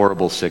 I'm a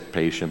horrible sick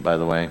patient, by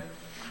the way.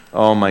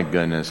 Oh my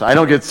goodness. I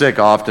don't get sick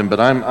often,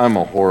 but I'm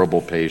a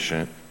horrible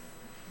patient.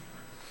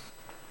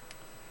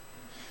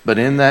 But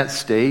in that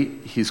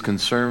state, he's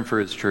concerned for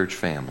his church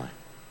family.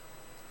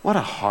 What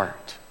a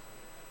heart.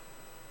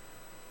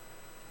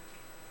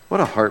 What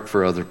a heart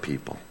for other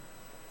people.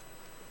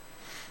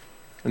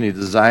 And he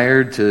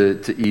desired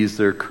to ease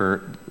their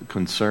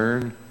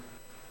concern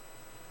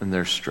and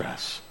their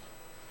stress.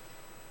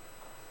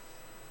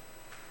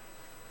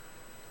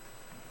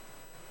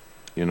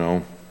 You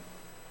know,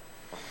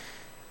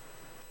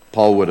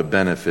 Paul would have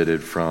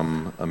benefited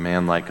from a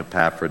man like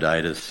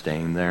Epaphroditus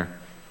staying there,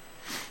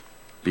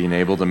 being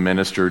able to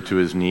minister to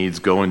his needs,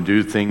 go and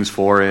do things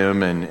for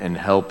him and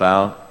help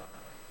out.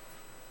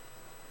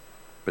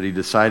 But he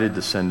decided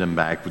to send him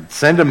back.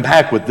 Send him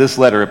back with this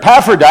letter.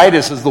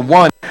 Epaphroditus is the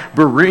one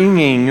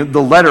bringing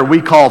the letter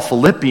we call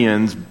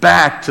Philippians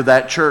back to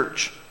that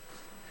church.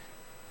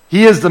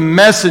 He is the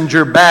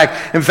messenger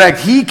back. In fact,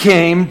 he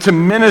came to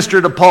minister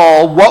to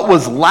Paul what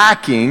was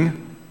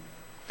lacking.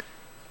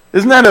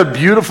 Isn't that a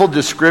beautiful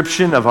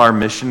description of our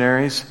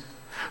missionaries?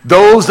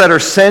 Those that are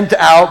sent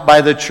out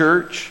by the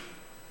church.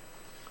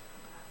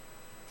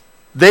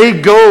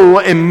 They go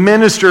and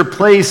minister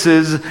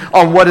places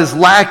on what is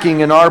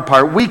lacking in our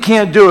part. We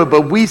can't do it,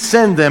 but we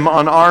send them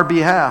on our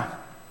behalf.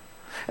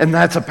 And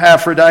that's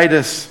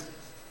Epaphroditus.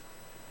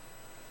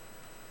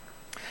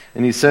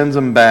 And he sends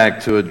them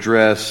back to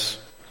address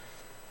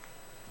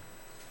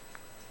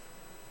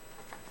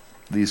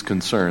these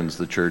concerns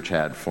the church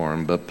had for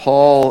him. But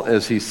Paul,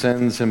 as he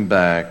sends him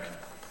back,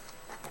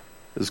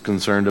 is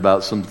concerned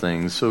about some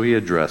things, so he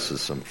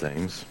addresses some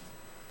things.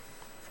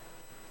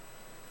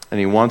 And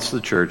he wants the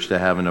church to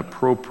have an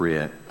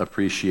appropriate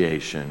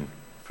appreciation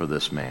for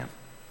this man.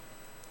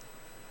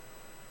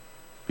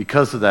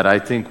 Because of that, I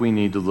think we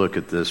need to look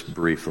at this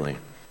briefly.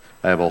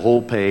 I have a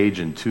whole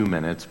page in 2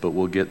 minutes, but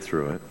we'll get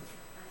through it.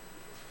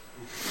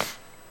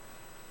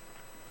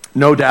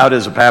 No doubt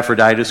as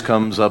Epaphroditus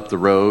comes up the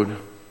road,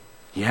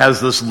 he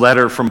has this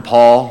letter from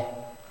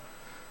Paul.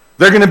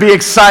 They're going to be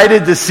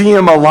excited to see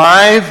him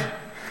alive.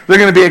 They're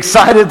going to be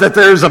excited that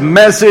there's a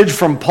message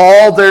from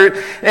Paul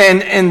there,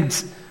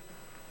 and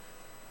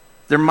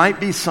there might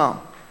be some.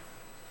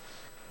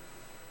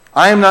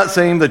 I am not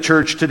saying the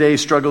church today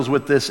struggles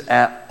with this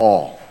at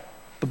all.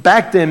 But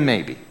back then,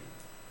 maybe.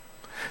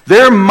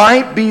 There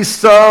might be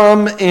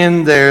some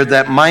in there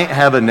that might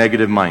have a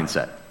negative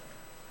mindset.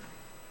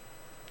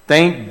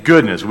 Thank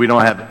goodness we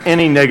don't have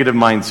any negative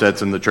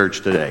mindsets in the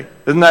church today.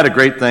 Isn't that a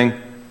great thing?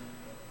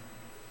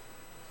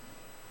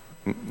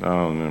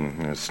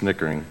 Oh,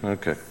 snickering.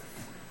 Okay.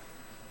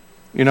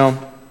 You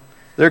know,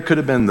 there could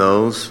have been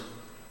those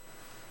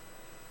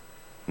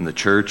in the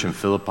church in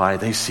Philippi.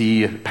 They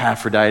see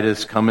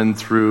Epaphroditus coming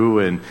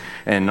through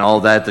and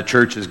all that. The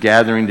church is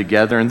gathering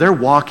together, and they're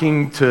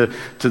walking to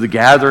the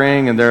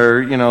gathering, and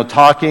they're,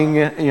 talking,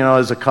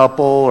 as a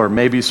couple, or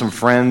maybe some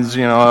friends,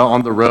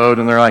 on the road,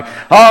 and they're like,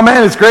 oh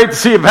man, it's great to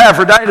see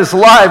Epaphroditus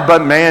alive,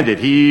 but man, did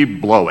he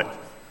blow it.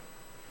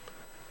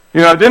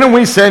 Didn't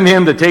we send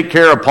him to take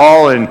care of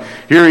Paul, and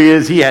here he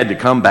is, he had to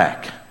come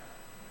back.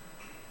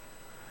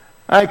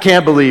 I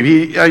can't believe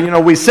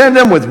we send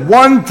him with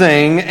one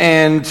thing,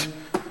 and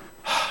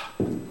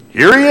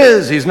here he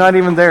is. He's not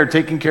even there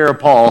taking care of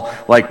Paul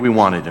like we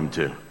wanted him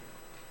to.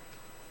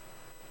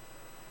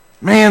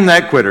 Man,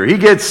 that quitter. He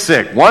gets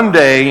sick. One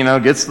day,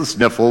 gets the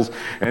sniffles,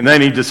 and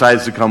then he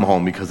decides to come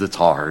home because it's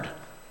hard.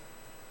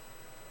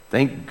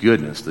 Thank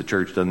goodness the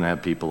church doesn't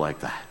have people like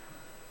that.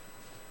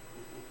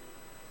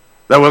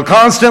 That will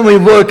constantly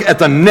look at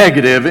the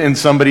negative in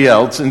somebody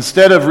else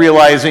instead of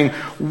realizing,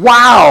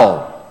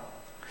 wow,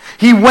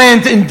 he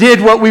went and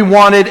did what we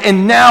wanted,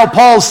 and now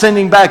Paul's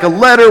sending back a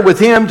letter with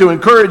him to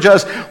encourage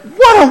us.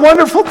 What a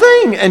wonderful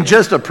thing! And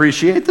just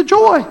appreciate the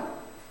joy.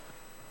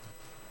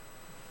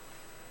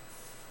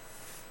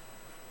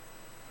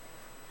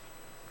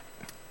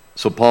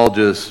 So Paul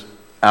just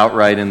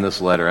outright in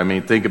this letter,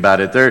 think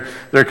about it.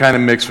 They're kind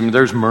of mixed.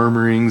 There's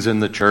murmurings in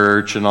the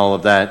church and all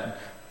of that.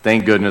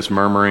 Thank goodness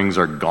murmurings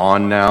are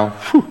gone now.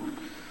 Whew.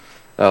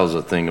 That was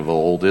a thing of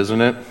old,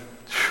 isn't it?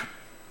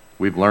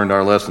 We've learned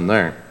our lesson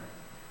there.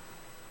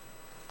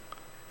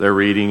 They're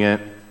reading it.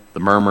 The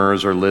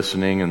murmurers are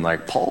listening and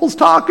Paul's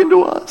talking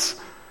to us.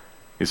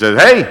 He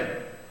says,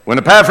 hey, when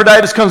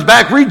Epaphroditus comes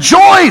back,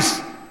 rejoice!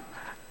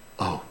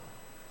 Oh.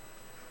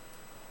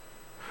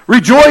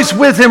 Rejoice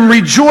with him.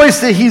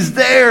 Rejoice that he's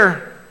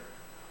there.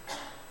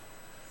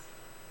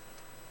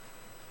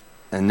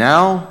 And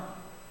now,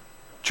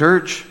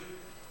 church,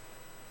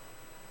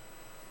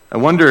 I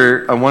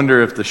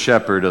wonder if the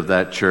shepherd of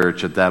that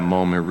church at that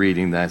moment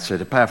reading that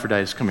said,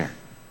 Epaphroditus, come here.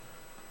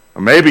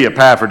 Or maybe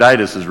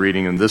Epaphroditus is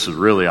reading, and this is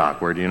really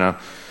awkward,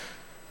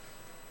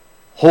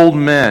 Hold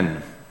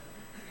men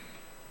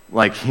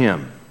like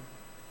him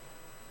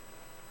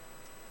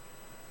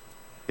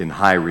in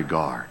high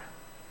regard.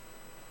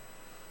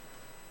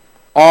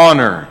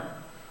 Honor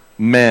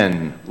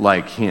men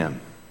like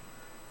him.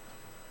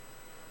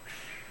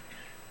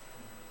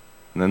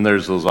 And then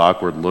there's those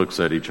awkward looks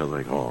at each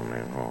other oh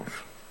man,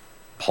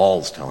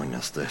 Paul's telling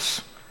us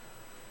this.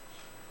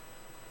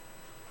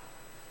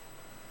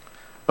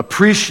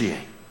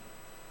 Appreciate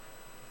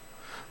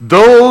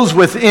those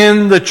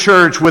within the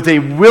church with a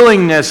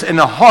willingness and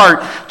a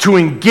heart to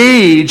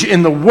engage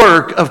in the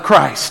work of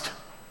Christ.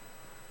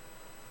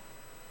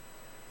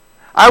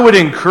 I would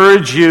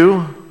encourage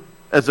you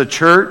as a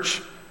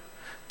church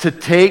to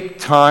take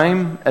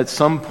time at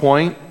some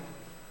point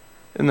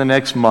in the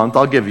next month,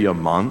 I'll give you a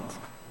month,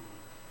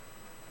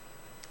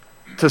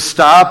 to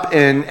stop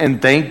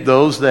and thank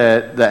those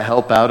that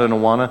help out in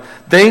Awana.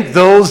 Thank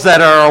those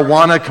that are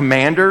Awana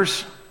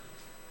commanders.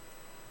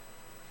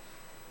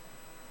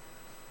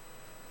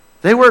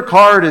 They work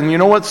hard, and you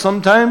know what?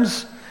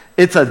 Sometimes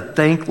it's a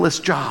thankless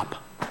job.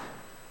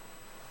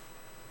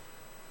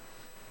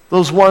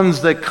 Those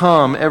ones that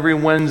come every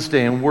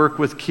Wednesday and work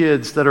with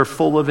kids that are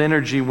full of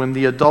energy when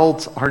the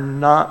adults are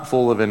not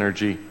full of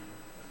energy.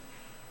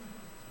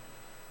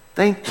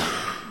 Thank them.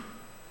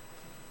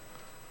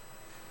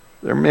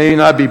 They may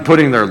not be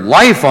putting their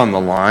life on the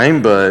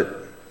line,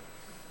 but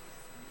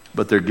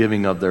they're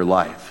giving of their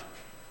life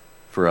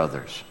for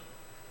others.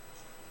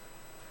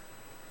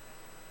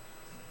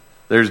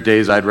 There's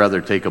days I'd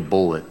rather take a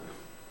bullet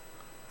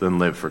than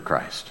live for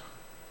Christ.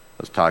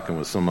 I was talking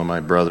with some of my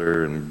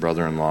brother and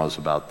brother-in-laws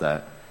about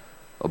that.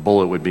 A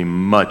bullet would be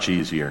much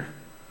easier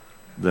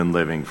than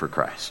living for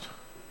Christ.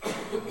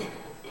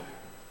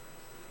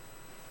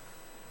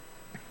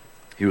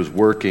 He was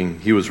working,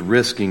 he was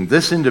risking.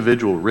 This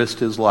individual risked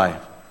his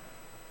life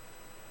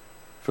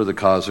for the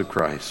cause of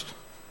Christ.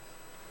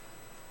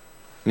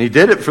 And he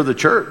did it for the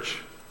church.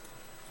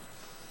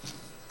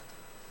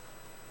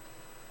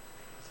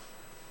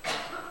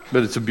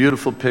 But it's a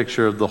beautiful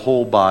picture of the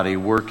whole body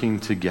working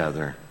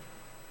together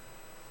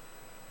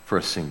for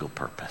a single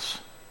purpose.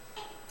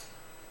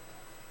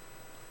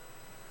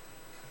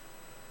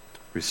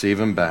 Receive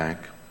him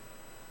back,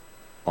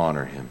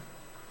 honor him.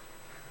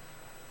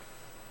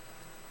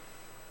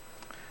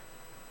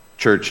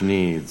 Church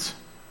needs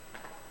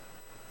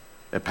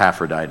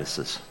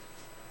Epaphroditus.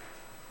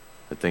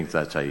 I think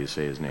that's how you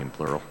say his name,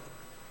 plural.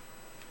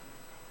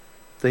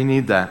 They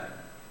need that.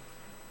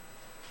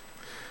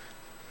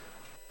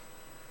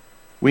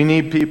 We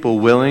need people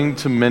willing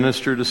to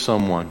minister to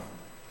someone,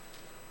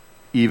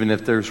 even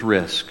if there's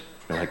risk.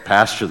 You're like,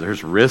 Pastor,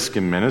 there's risk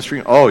in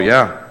ministry? Oh,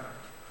 yeah.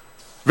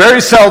 Very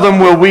seldom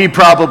will we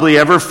probably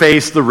ever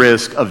face the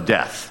risk of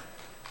death.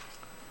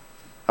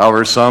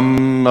 However,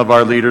 some of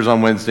our leaders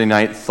on Wednesday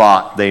night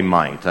thought they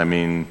might.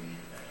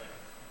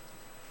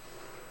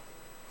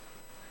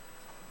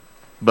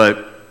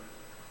 But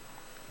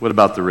what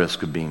about the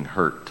risk of being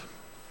hurt?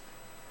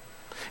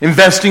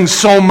 Investing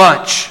so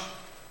much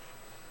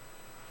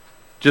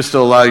just to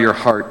allow your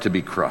heart to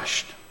be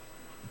crushed.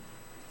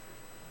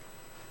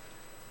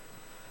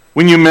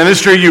 When you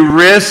minister, you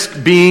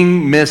risk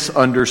being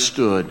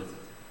misunderstood.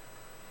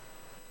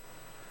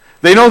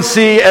 They don't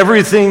see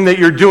everything that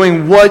you're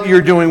doing, what you're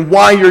doing,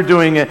 why you're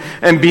doing it,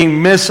 and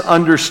being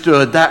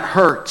misunderstood. That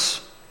hurts.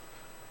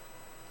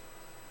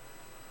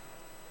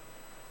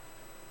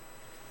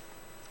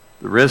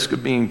 The risk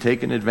of being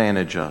taken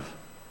advantage of.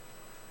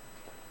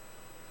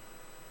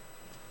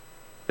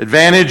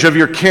 Advantage of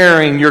your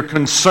caring, your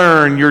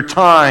concern, your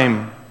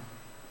time.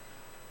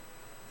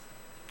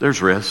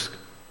 There's risk.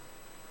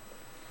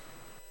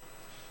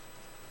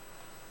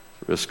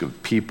 Risk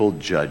of people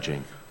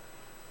judging.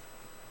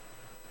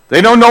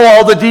 They don't know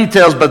all the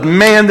details, but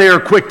man, they are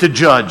quick to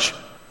judge.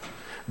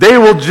 They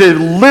will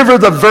deliver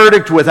the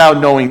verdict without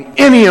knowing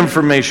any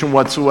information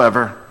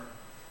whatsoever.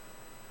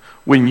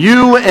 When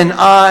you and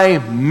I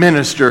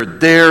minister,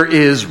 there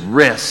is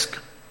risk.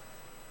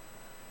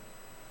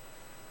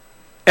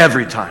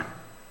 Every time.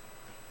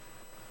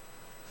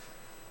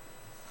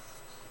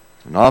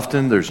 And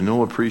often there's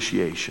no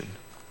appreciation.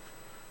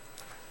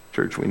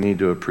 Church, we need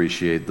to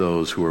appreciate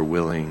those who are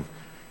willing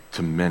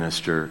to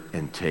minister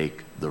and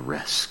take the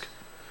risk.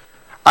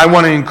 I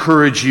want to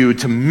encourage you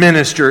to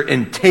minister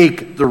and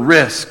take the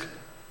risk.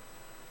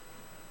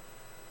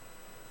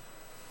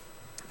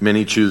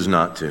 Many choose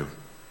not to.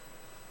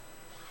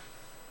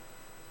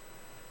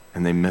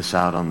 And they miss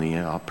out on the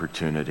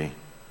opportunity.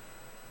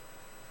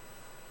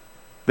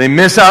 They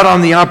miss out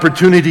on the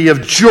opportunity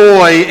of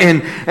joy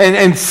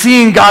and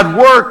seeing God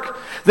work.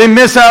 They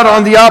miss out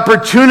on the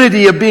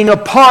opportunity of being a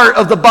part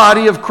of the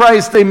body of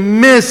Christ. They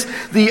miss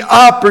the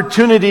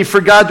opportunity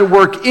for God to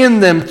work in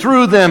them,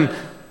 through them,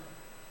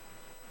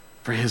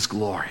 for His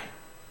glory.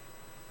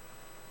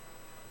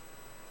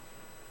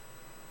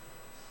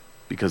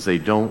 Because they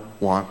don't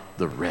want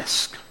the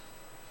risk.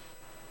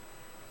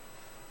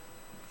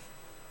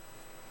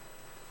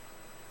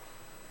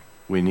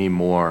 We need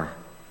more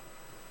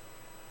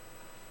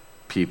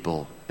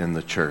people in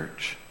the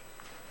church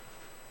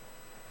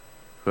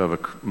who have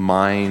a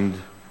mind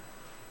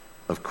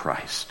of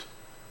Christ.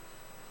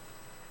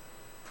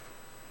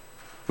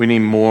 We need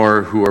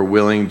more who are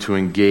willing to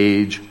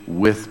engage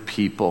with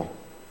people,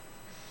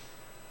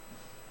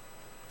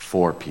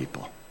 for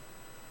people.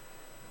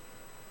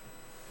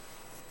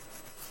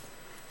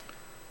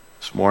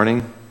 This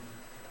morning,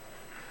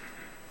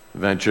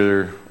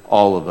 venture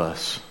all of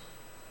us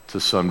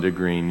to some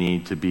degree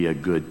need to be a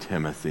good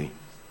Timothy,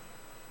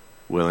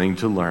 willing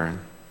to learn,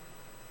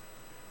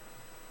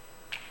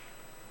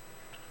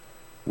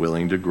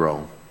 willing to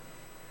grow,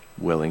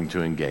 willing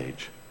to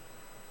engage.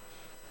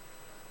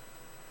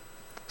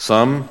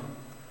 Some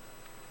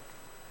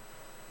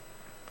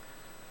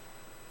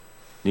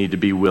need to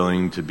be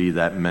willing to be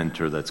that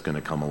mentor that's going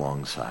to come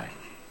alongside.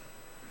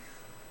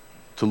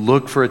 To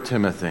look for a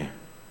Timothy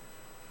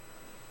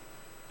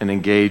and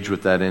engage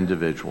with that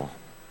individual.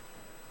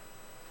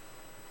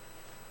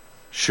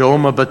 Show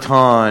them a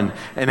baton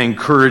and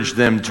encourage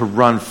them to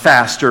run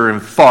faster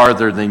and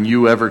farther than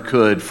you ever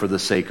could for the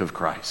sake of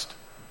Christ.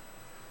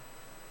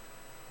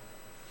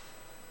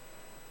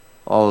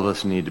 All of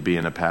us need to be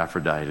an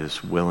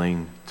Epaphroditus,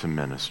 willing to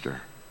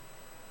minister,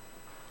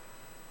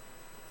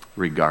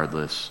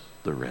 regardless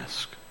the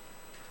risk.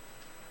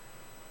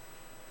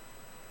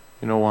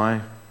 You know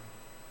why?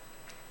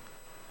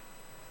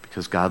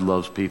 Because God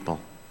loves people.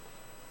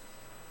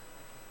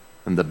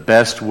 And the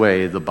best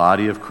way the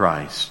body of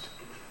Christ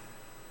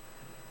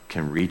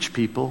can reach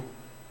people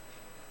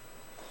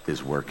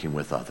is working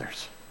with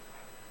others.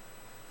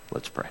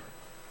 Let's pray.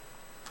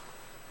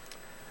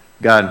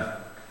 God,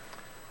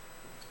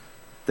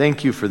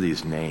 thank you for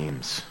these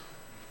names.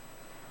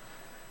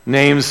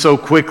 Names so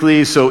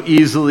quickly, so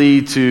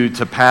easily to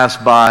pass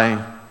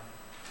by,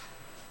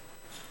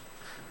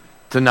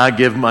 to not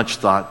give much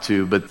thought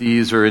to, but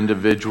these are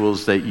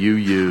individuals that you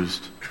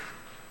used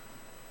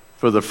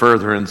for the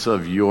furtherance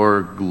of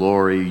your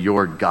glory,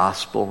 your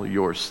gospel,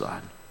 your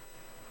Son.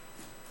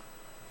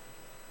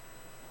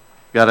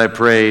 God, I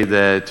pray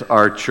that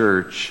our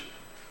church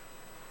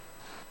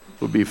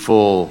would be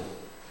full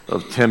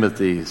of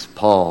Timothys,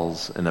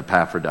 Pauls, and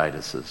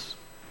Epaphroditus.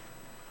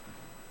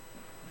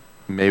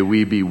 May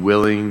we be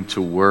willing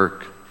to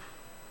work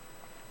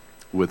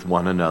with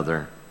one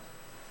another